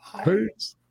 Peace.